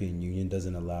European Union,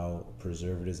 doesn't allow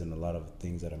preservatives and a lot of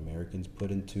things that Americans put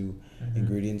into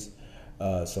ingredients.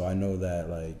 So I know that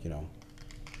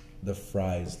the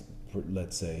fries,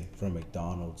 let's say from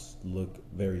McDonald's, look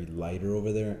very lighter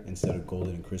over there instead of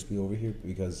golden and crispy over here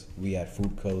because we add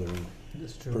food coloring,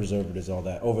 That's true. preservatives, all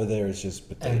that. Over there, it's just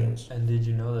potatoes. And did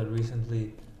you know that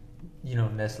recently,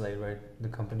 Nestle, right? The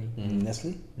company.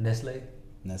 Nestle. Nestle.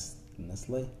 Nestle.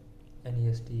 Nestle. The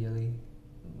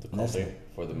Nestle. company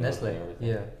for the milk Nestle. and everything.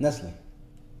 Yeah. Nestle.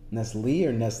 Nestle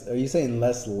or Nestle? Are you saying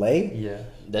Nestle? Yeah.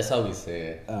 That's how we say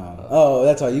it. Oh,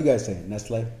 that's how you guys say it.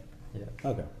 Nestle? Yeah.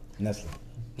 Okay. Nestle.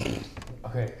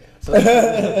 Okay. So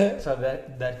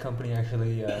that company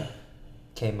actually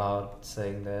came out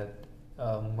saying that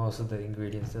most of the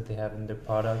ingredients that they have in their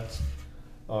products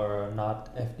are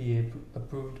not FDA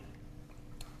approved.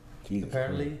 Jesus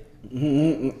Apparently.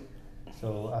 Christ.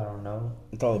 So I don't know.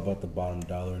 It's all about the bottom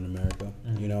dollar in America,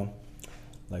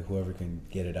 Like whoever can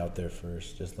get it out there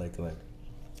first, just like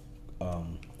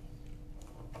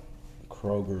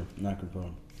Kroger, not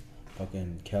Kroger,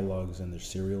 fucking Kellogg's and their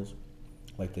cereals.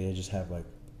 Like they just have like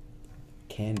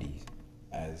candy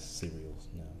as cereals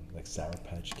now, like Sour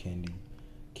Patch Candy,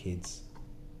 Kids,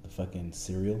 the fucking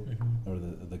cereal or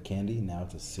the candy. Now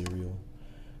it's a cereal,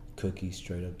 cookies,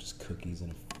 straight up just cookies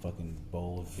in a fucking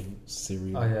bowl of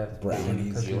cereal. Oh, yeah.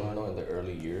 Brownies. You know, in the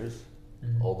early years,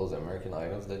 all those American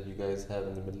items that you guys have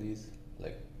in the Middle East,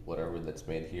 like whatever that's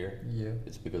made here, Yeah.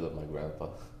 it's because of my grandpa.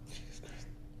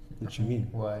 What you mean?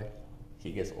 Why?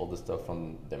 He gets all the stuff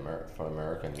from from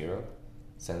America and Europe,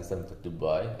 sends them to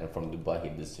Dubai, and from Dubai he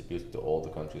distributes to all the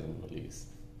countries in the Middle East.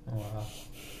 Oh, wow.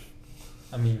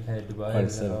 I mean, hey, Dubai Quite a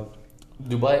is a setup. hub.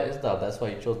 Dubai is the hub. That's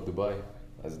why he chose Dubai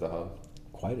as the hub.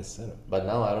 Quite a setup. But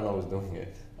now I don't know who's doing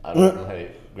it. I don't know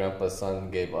if grandpa's son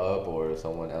gave up or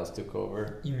someone else took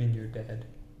over. You mean your dad?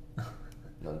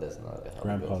 No, that's not how it goes.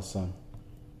 Grandpa's son.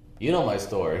 You know my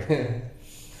story.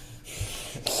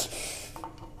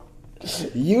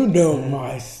 You know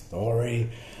my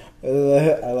story. I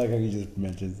like how you just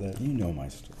mentioned that. You know my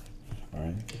story. All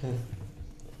right.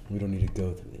 We don't need to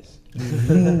go through this.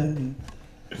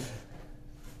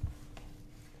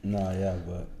 No, yeah,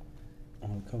 but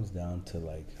when it comes down to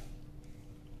like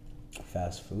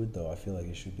fast food, though, I feel like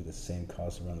it should be the same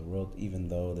cost around the world, even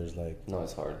though there's like, No,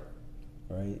 it's hard.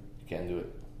 right? You can't do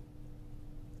it.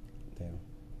 Damn.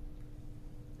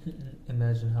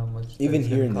 Imagine how much Even that's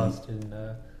here gonna in the- cost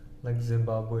in like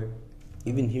Zimbabwe.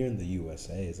 Even here in the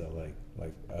USA, is that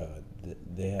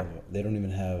they don't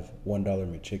even have $1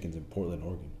 McChickens in Portland,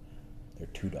 Oregon. They're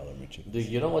 $2 McChickens. Dude,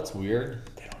 you know what's weird?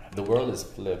 They don't have The world is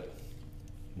flipped.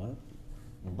 what?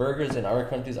 Burgers in our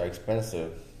countries are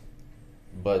expensive,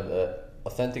 but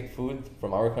authentic food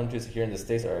from our countries here in the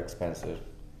States are expensive.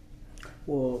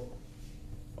 Well,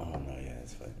 oh no, yeah,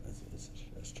 that's fine. That's true.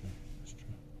 That's true.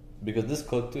 Because this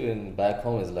cooked in back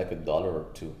home is like $1 or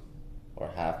 $2, or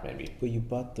half maybe. But you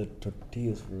bought the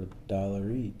tortillas for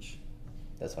 $1 each.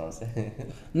 That's what I'm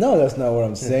saying. No, that's not what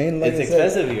I'm saying. Like It's I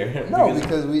said- expensive here. No,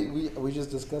 because we just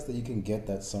discussed that you can get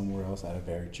that somewhere else at a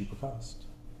very cheaper cost.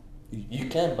 You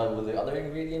can, but with the other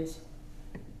ingredients,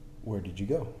 Where did you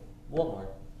go? Walmart.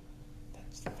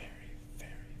 That's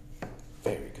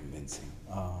very convincing.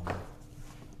 I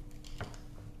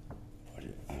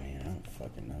don't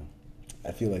fucking know.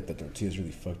 I feel like the tortillas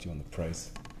really fucked you on the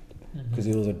price. Because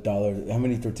it was $1. How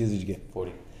many tortillas did you get?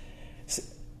 40.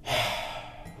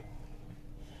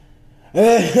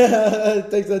 It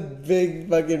takes a big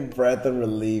fucking breath of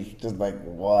relief. Just like,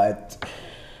 what?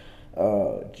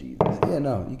 Oh, Jesus. Yeah,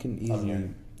 no, you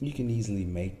can easily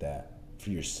make that for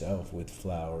yourself with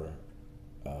flour,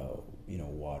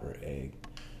 water, egg,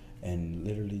 and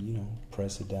literally,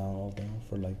 press it all down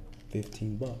for like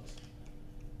 $15.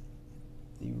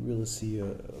 You really see a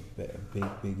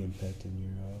big impact in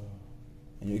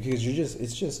your because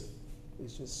it's just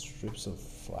strips of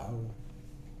flour.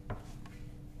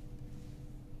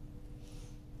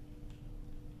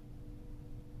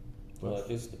 Well, at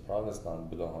least the product is not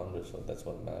below 100, so that's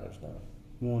what matters now.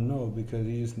 Well, no, because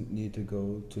you just need to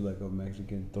go to like a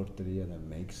Mexican tortilla that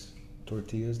makes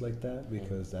tortillas like that,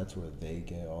 because that's where they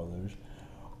get all theirs.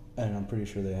 And I'm pretty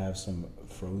sure they have some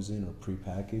frozen or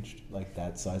prepackaged, like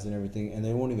that size and everything. And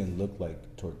they won't even look like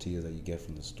tortillas that you get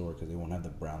from the store because they won't have the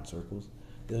brown circles.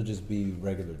 They'll just be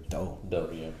regular dough. Dough,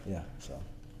 yeah. Yeah, so.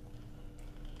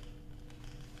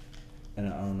 And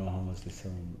I don't know how much they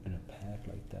sell them in a pack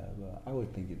like that, but I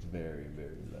would think it's very,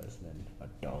 very less than $1 a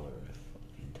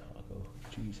fucking taco.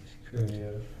 Jesus Christ.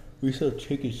 Yeah. We sell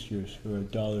chicken strips for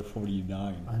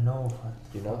 $1.49. I know.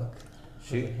 You know?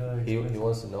 He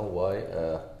wants to know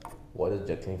why does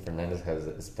Jacqueline Fernandez has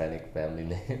a Hispanic family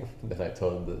name? Then I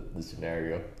told him the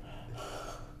scenario.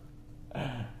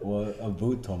 Well,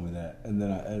 Abu told me that, and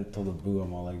then I told Abu,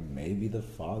 I'm all like, maybe the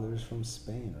father's from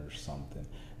Spain or something.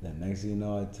 Then next thing you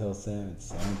know, I tell Sam, and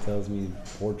Sam tells me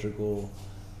Portugal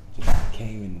just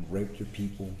came and raped your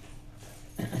people.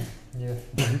 Yeah.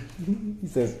 He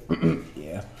says,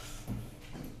 yeah.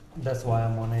 That's why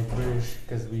I'm 1/8 British,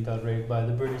 because we got raped by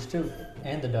the British too,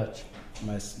 and the Dutch.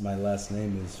 My last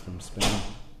name is from Spain.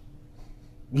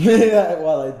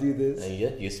 While I do this, And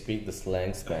yet you speak the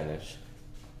slang Spanish.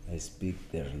 I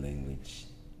speak their language.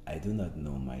 I do not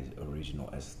know my original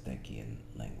Aztecian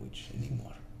language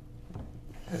anymore.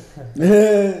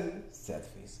 Sad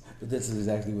face. But this is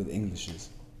exactly what English is.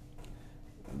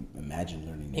 Imagine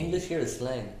learning English here is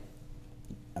slang.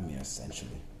 I mean,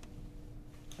 essentially.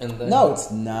 And then No,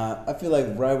 it's not. I feel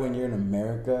like right when you're in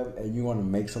America and you want to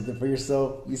make something for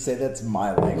yourself, you say that's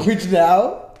my language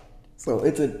now. So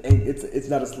it's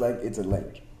not a slang, it's a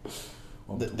language.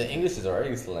 the English is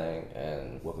already slang,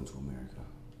 and Welcome to America,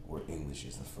 where English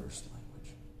is the first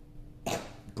language.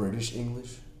 British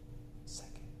English,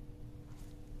 second.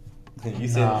 you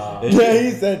Nah.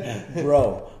 He said,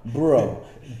 bro,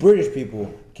 British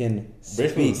people can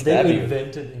British people speak. stab They you.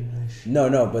 invented English.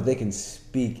 No, but they can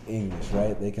speak English,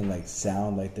 right? They can like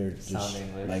sound like they're just Sound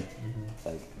English.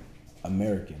 like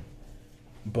American.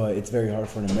 But it's very hard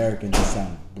for an American to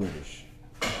sound British.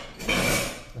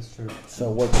 That's true.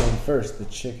 So what came first, the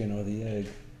chicken or the egg?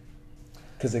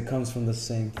 Because it comes from the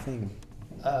same thing.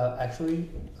 Actually,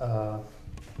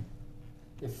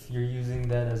 if you're using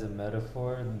that as a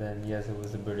metaphor, then yes, it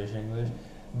was the British English.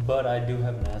 But I do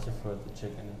have an answer for the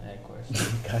chicken and egg question.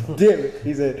 God damn it.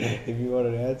 He said, if you want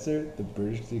an answer, the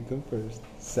British did come first.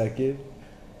 Second,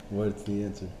 what's the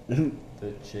answer? The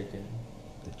chicken.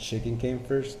 The chicken came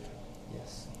first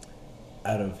Yes.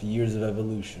 out of years of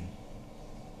evolution.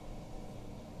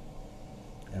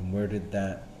 And where did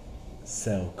that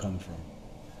cell come from?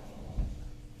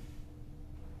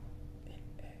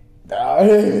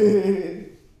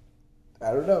 I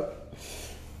don't know.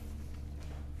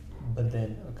 But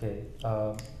then, okay,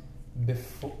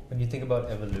 before when you think about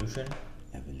evolution,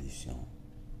 Evolution.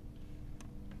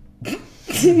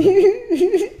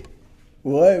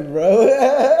 What, bro?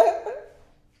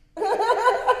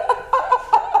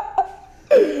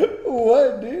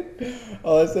 What, dude?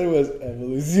 All I said was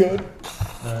evolution.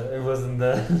 it wasn't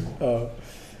that. Oh.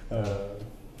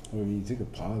 Well, you took a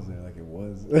pause there like it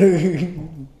was.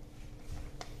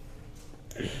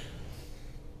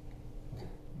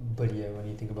 But yeah, when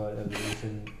you think about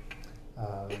evolution,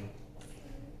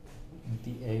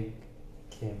 the egg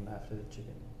came after the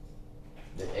chicken.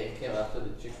 The egg came after the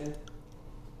chicken?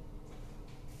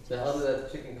 So how did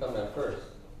that chicken come at first?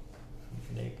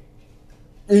 An egg.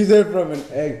 He said from an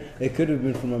egg. It could have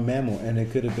been from a mammal, and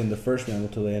it could have been the first mammal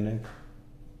to lay an egg.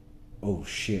 Oh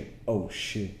shit. Oh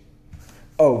shit.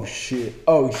 Oh shit.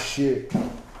 Oh shit.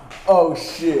 Oh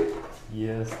shit.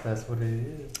 Yes, that's what it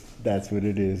is. That's what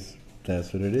it is.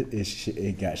 That's what it is.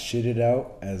 It got shitted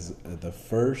out as the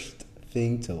first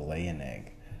thing to lay an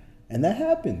egg. And that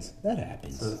happens. That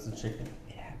happens. So it's the chicken.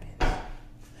 It happens.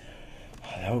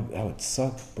 That would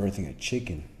suck, birthing a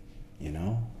chicken, you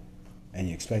know? And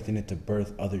you're expecting it to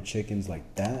birth other chickens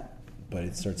like that, but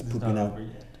it starts It's pooping not out. over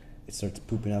yet. It starts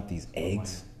pooping out these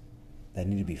eggs that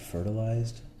need to be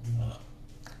fertilized. Ugh.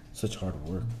 Such hard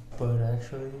work. But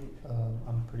actually,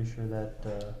 I'm pretty sure that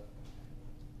the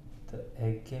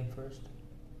egg came first.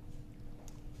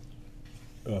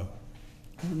 I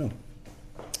don't know.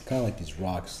 Kind of like these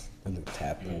rocks. They look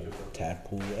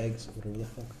tadpole eggs, whatever the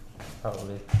fuck.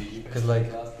 Probably. Because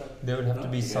like there would have to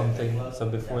be something. So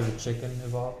before the chicken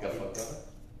evolved,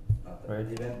 right?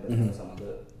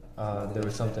 There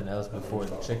was something else before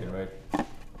the chicken, right?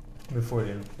 Before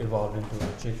it evolved into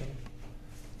a chicken.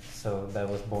 So that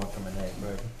was born from an egg,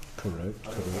 right? Correct.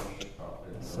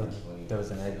 So there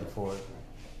was an egg before it.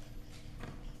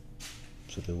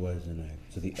 So there was an egg.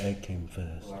 So the egg came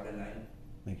first.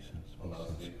 Makes sense.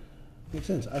 Makes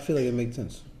sense. I feel like it makes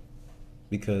sense.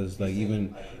 Because like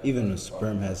even a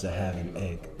sperm has to have an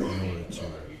egg in order to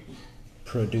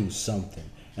produce something.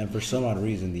 And for some odd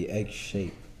reason the egg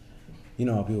shape, You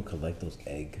know how people collect those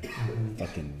egg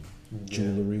fucking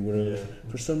jewelry, whatever. Yeah.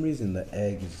 For some reason, the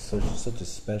egg is such a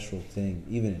special thing,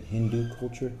 even in Hindu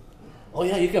culture. Oh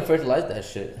yeah, you can fertilize that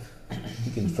shit.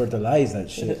 You can fertilize that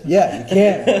shit. Yeah, you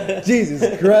can.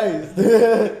 Jesus Christ.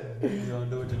 You don't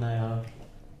do it tonight, huh?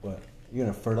 What? You're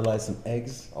gonna fertilize some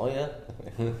eggs? Oh yeah.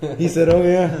 He said, "Oh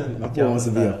yeah." My boy wants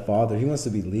to be a father. He wants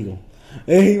to be legal.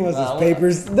 He wants his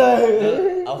papers.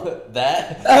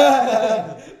 That.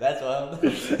 That's what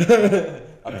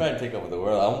I'm trying to take over the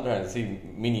world. I'm trying to see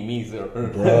mini me's or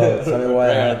Bro, tell me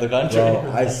why. out of the country.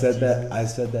 Bro, I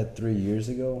said that 3 years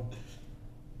ago.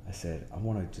 I said I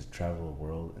want to just travel the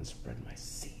world and spread my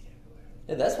seed everywhere.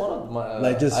 Yeah, that's one of my.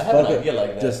 Like just I fuck have an it. idea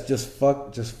like that. Just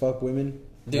fuck women,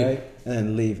 Dude. right? And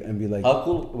then leave and be like, How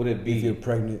cool would it be? if you're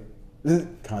pregnant,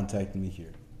 contact me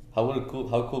here. How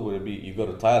cool would it be? You go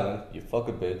to Thailand, you fuck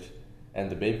a bitch, and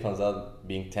the baby comes out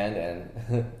being tanned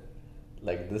and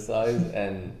like this size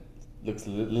and looks a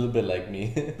little bit like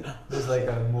me. There's like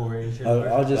a more Asian.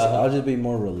 I'll just be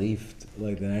more relieved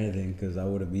like than anything because I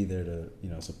wouldn't be there to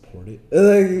support it.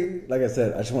 Like I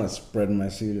said, I just want to spread my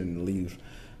seed and leave.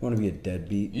 I want to be a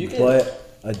deadbeat,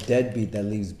 but a deadbeat that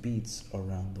leaves beats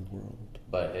around the world.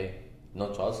 But hey,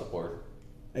 no child support.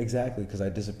 Exactly, because I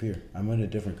disappear. I'm in a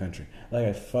different country, like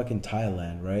I fucking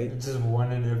Thailand, right? It's just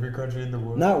one in every country in the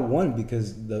world. Not one,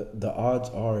 because the odds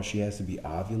are she has to be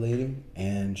ovulating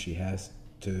and she has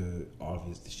to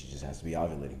she just has to be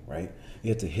ovulating, right? You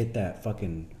have to hit that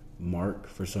fucking mark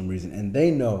for some reason, and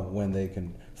they know when they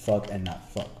can fuck and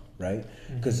not fuck, right?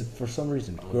 Because for some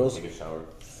reason girls take a shower.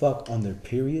 fuck on their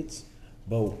periods,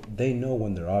 but they know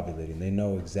when they're ovulating. They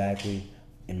know exactly,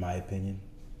 in my opinion,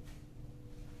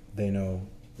 they know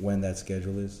when that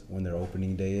schedule is, when their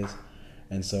opening day is.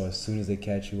 And so as soon as they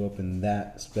catch you up in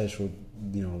that special,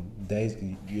 days,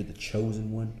 you're the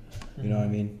chosen one. You know what I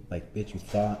mean? Like, bitch, you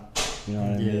thought, you know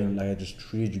what I mean? Like, I just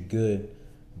treated you good,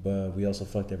 but we also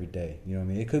fucked every day. You know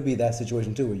what I mean? It could be that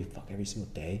situation too, where you fuck every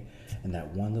single day, and that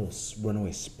one little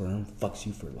runaway sperm fucks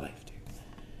you for life, dude.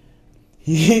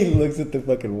 He looks at the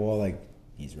fucking wall like,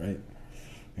 he's right.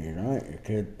 You're right. It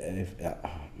could, oh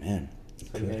man,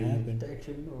 it could happen.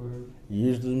 Protection or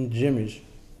Use them jimmies.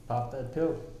 pop that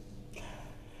pill.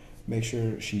 Make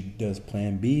sure she does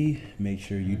plan B. Make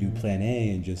sure you do plan A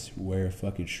and just wear a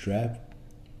fucking strap.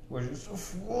 Where's you so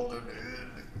swollen?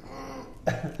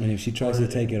 And if she tries to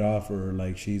take it off, or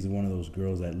like she's one of those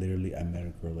girls that literally, I met a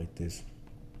girl like this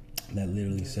that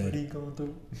literally What are you said, going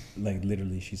through? like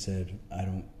literally she said, I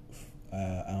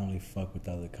only fuck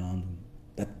without a condom.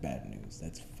 That's bad news.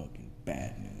 That's fucking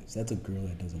bad news. That's a girl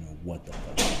that doesn't know what the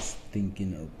fuck she's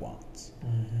thinking or wants.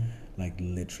 Like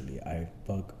literally, I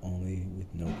fuck only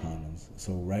with no condoms.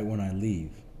 So right when I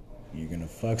leave, you're gonna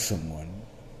fuck someone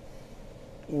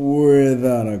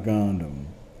without a condom,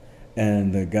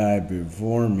 and the guy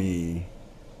before me,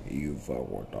 you fuck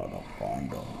without a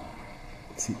condom.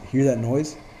 See, hear that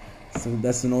noise? So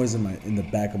that's the noise in the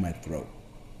back of my throat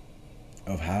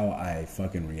of how I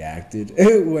fucking reacted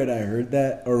when I heard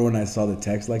that, or when I saw the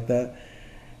text like that.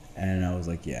 And I was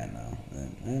like, yeah, no.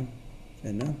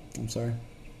 And no, I'm sorry.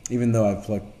 Even though I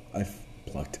plucked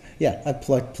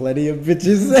plenty of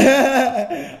bitches.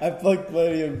 I plucked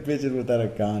plenty of bitches without a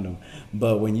condom.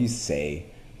 But when you say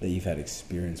that you've had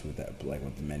experience with that, like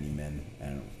with many men,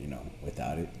 and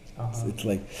without it, it's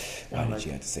like, why did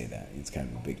you have to say that? It's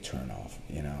kind of a big turn off,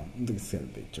 It's kind of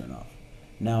a big turn off.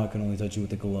 Now I can only touch you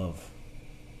with a glove.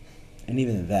 And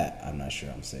even that, I'm not sure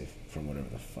I'm safe from whatever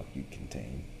the fuck you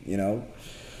contain, You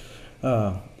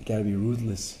gotta be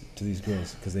ruthless to these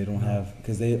girls because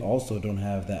they also don't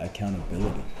have that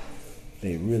accountability.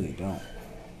 They really don't.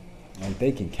 Like,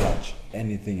 they can catch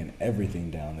anything and everything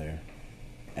down there.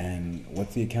 And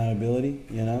what's the accountability?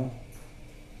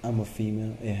 I'm a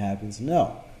female. It happens.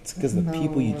 No, it's because the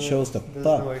people you chose to There's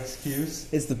fuck. no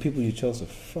excuse. It's the people you chose to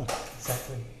fuck.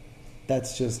 Exactly.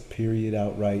 That's just period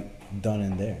outright done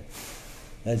in there.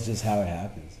 That's just how it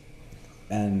happens.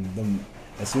 And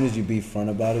as soon as you be front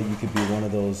about it, you could be one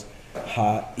of those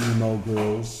hot emo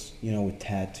girls, with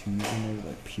tattoos and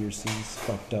like piercings,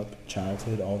 fucked up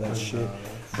childhood, all that shit.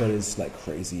 But it's like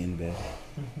crazy in bed.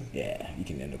 Yeah, you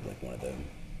can end up like one of them.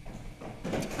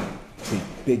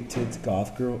 Big tits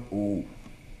goth girl. Ooh,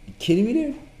 you kidding me,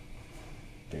 dude?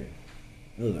 Dude,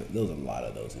 there was a lot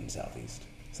of those in Southeast.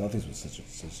 Southeast was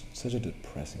such a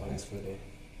depressing high school.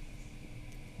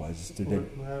 Why is this dead?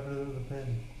 What happened to the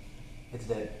pen? It's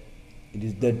dead. It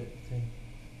is dead.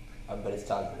 But it's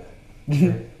time for that.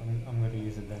 Okay, I'm going to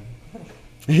use it then.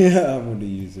 Yeah, I'm gonna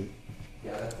use it.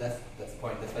 Yeah, that's the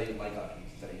point. That's why you like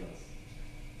documents instead of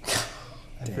yours.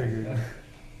 I figured.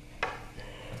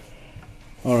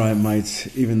 All right,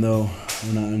 mates. Even though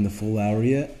we're not in the full hour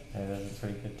yet, Hey, that's a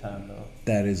pretty good time though.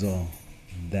 that is all.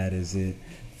 That is it.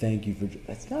 Thank you for.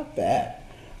 That's not bad.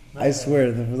 Not I bad.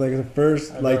 swear, like the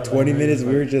first I like know, 20 like, minutes, we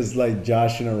really, were just like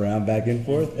joshing around back and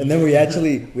forth, and then we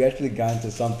actually got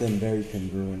into something very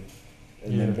congruent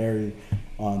and then Yeah. very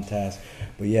on task.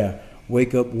 But yeah,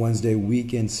 Wake Up Wednesday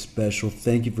weekend special.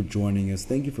 Thank you for joining us.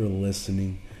 Thank you for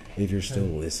listening. If you're still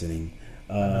listening,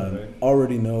 know, right?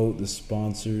 already know the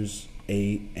sponsors: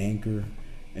 Anchor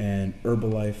and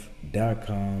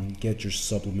Herbalife.com. Get your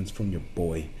supplements from your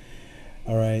boy.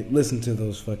 All right, listen to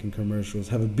those fucking commercials.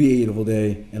 Have a beautiful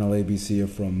day, and I'll ABC you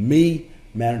from me,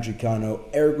 Manager Chicano,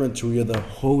 Eric Renteria, the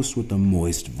host with the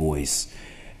moist voice,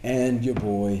 and your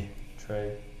boy,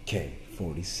 Trey.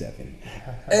 Kay-47.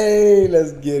 Hey,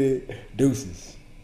 let's get it. Deuces.